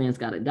 this man's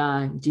got to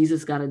die,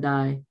 Jesus got to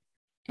die,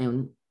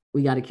 and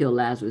we got to kill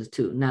Lazarus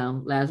too.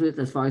 Now, Lazarus,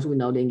 as far as we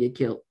know, didn't get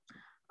killed.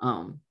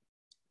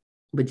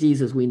 But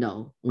Jesus, we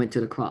know, went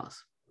to the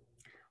cross.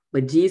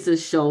 But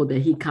Jesus showed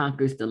that he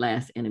conquers the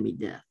last enemy,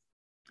 death.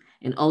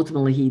 And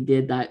ultimately, he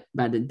did that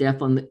by his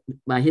death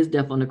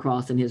on the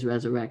cross and his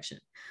resurrection.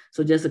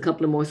 So just a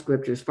couple of more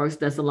scriptures. 1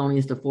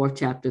 Thessalonians, the 4th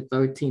chapter,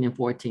 13 and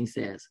 14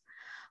 says,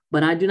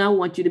 but I do not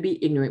want you to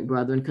be ignorant,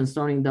 brethren,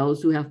 concerning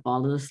those who have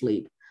fallen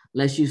asleep,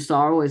 lest you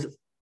sorrow as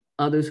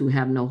others who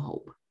have no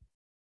hope.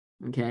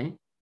 Okay?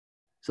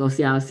 So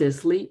see how it says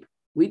sleep?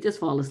 We just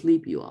fall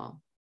asleep, you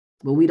all.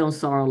 But we don't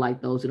sorrow like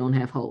those who don't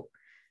have hope.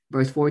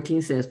 Verse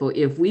 14 says, for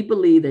if we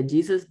believe that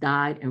Jesus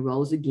died and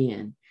rose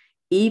again,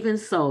 even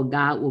so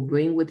God will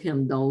bring with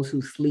him those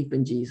who sleep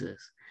in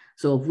Jesus.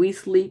 So if we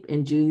sleep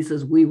in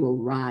Jesus, we will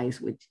rise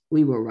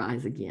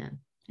again.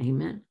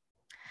 Amen.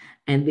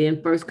 And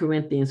then 1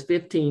 Corinthians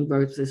 15,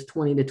 verses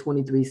 20 to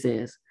 23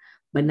 says,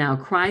 but now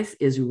Christ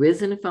is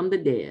risen from the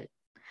dead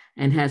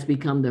and has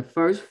become the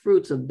first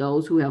fruits of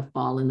those who have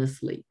fallen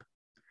asleep.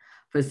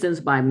 For since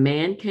by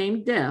man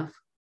came death,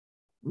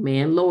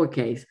 man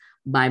lowercase,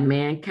 by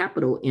man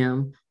capital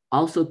M,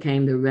 also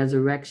came the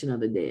resurrection of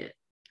the dead.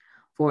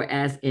 For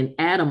as in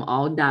Adam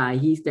all die,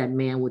 he's that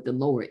man with the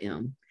lower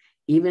M.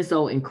 Even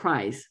so in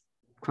Christ,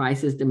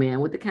 Christ is the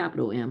man with the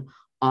capital M,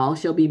 all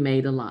shall be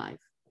made alive.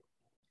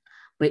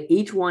 But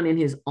each one in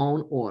his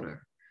own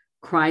order.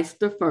 Christ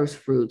the first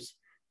fruits,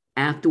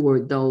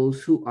 afterward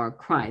those who are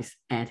Christ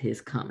at his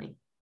coming.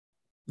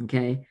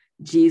 Okay,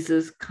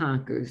 Jesus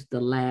conquers the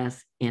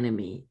last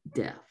enemy,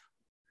 death.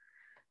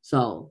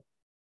 So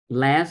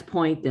last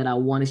point that I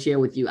want to share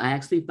with you, I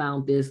actually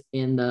found this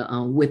in the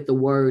with the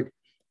word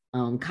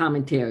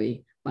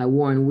commentary by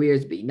Warren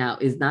Wiersbe. Now,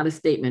 it's not a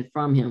statement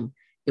from him.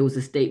 It was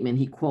a statement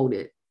he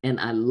quoted, and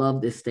I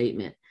love this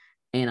statement,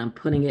 and I'm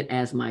putting it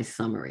as my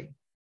summary.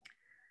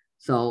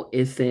 So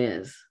it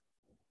says,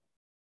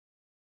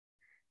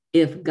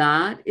 if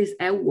God is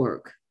at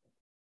work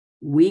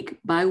week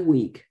by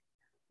week,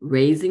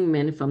 raising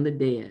men from the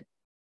dead,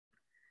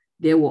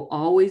 there will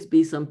always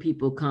be some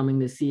people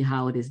coming to see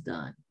how it is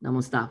done. Now, I'm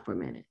going to stop for a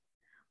minute.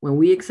 When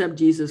we accept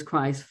Jesus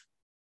Christ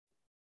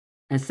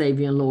as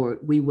Savior and Lord,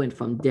 we went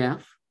from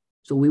death,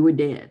 so we were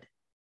dead,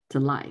 to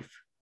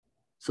life.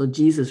 So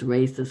Jesus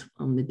raised us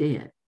from the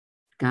dead.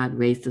 God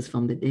raised us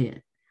from the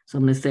dead. So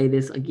I'm going to say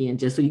this again,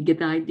 just so you get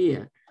the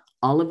idea.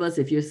 All of us,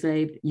 if you're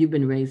saved, you've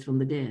been raised from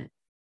the dead.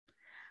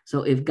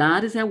 So if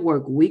God is at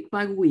work week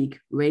by week,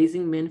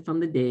 raising men from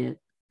the dead,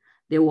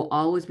 there will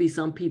always be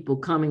some people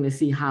coming to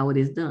see how it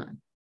is done.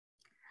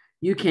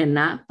 You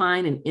cannot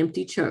find an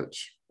empty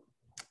church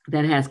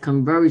that has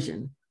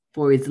conversion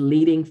for its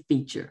leading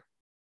feature.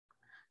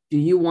 Do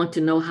you want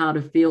to know how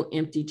to fill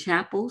empty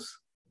chapels?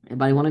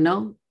 Everybody want to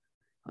know?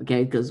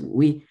 Okay, because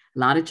a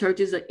lot of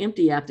churches are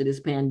empty after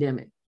this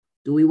pandemic.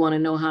 Do we want to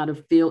know how to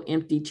fill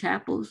empty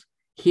chapels?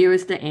 Here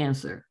is the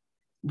answer.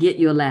 Get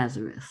your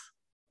Lazarus.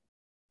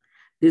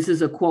 This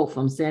is a quote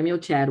from Samuel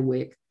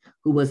Chadwick,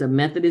 who was a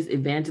Methodist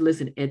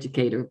evangelist and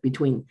educator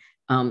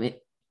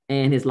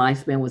and his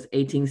lifespan was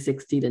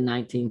 1860 to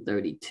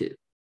 1932.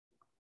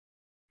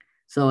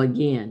 So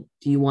again,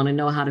 do you want to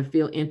know how to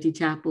fill empty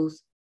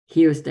chapels?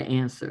 Here's the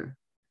answer.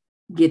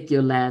 Get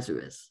your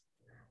Lazarus.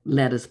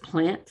 Let us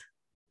plant,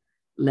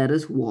 let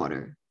us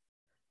water,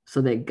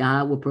 so that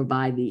God will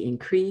provide the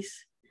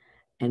increase,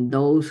 and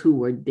those who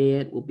were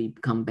dead will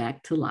come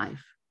back to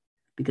life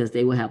because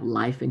they will have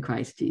life in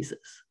Christ Jesus.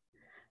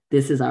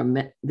 This is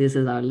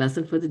our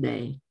lesson for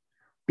today.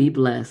 Be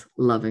blessed,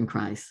 love in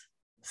Christ.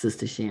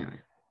 Sister Sharon.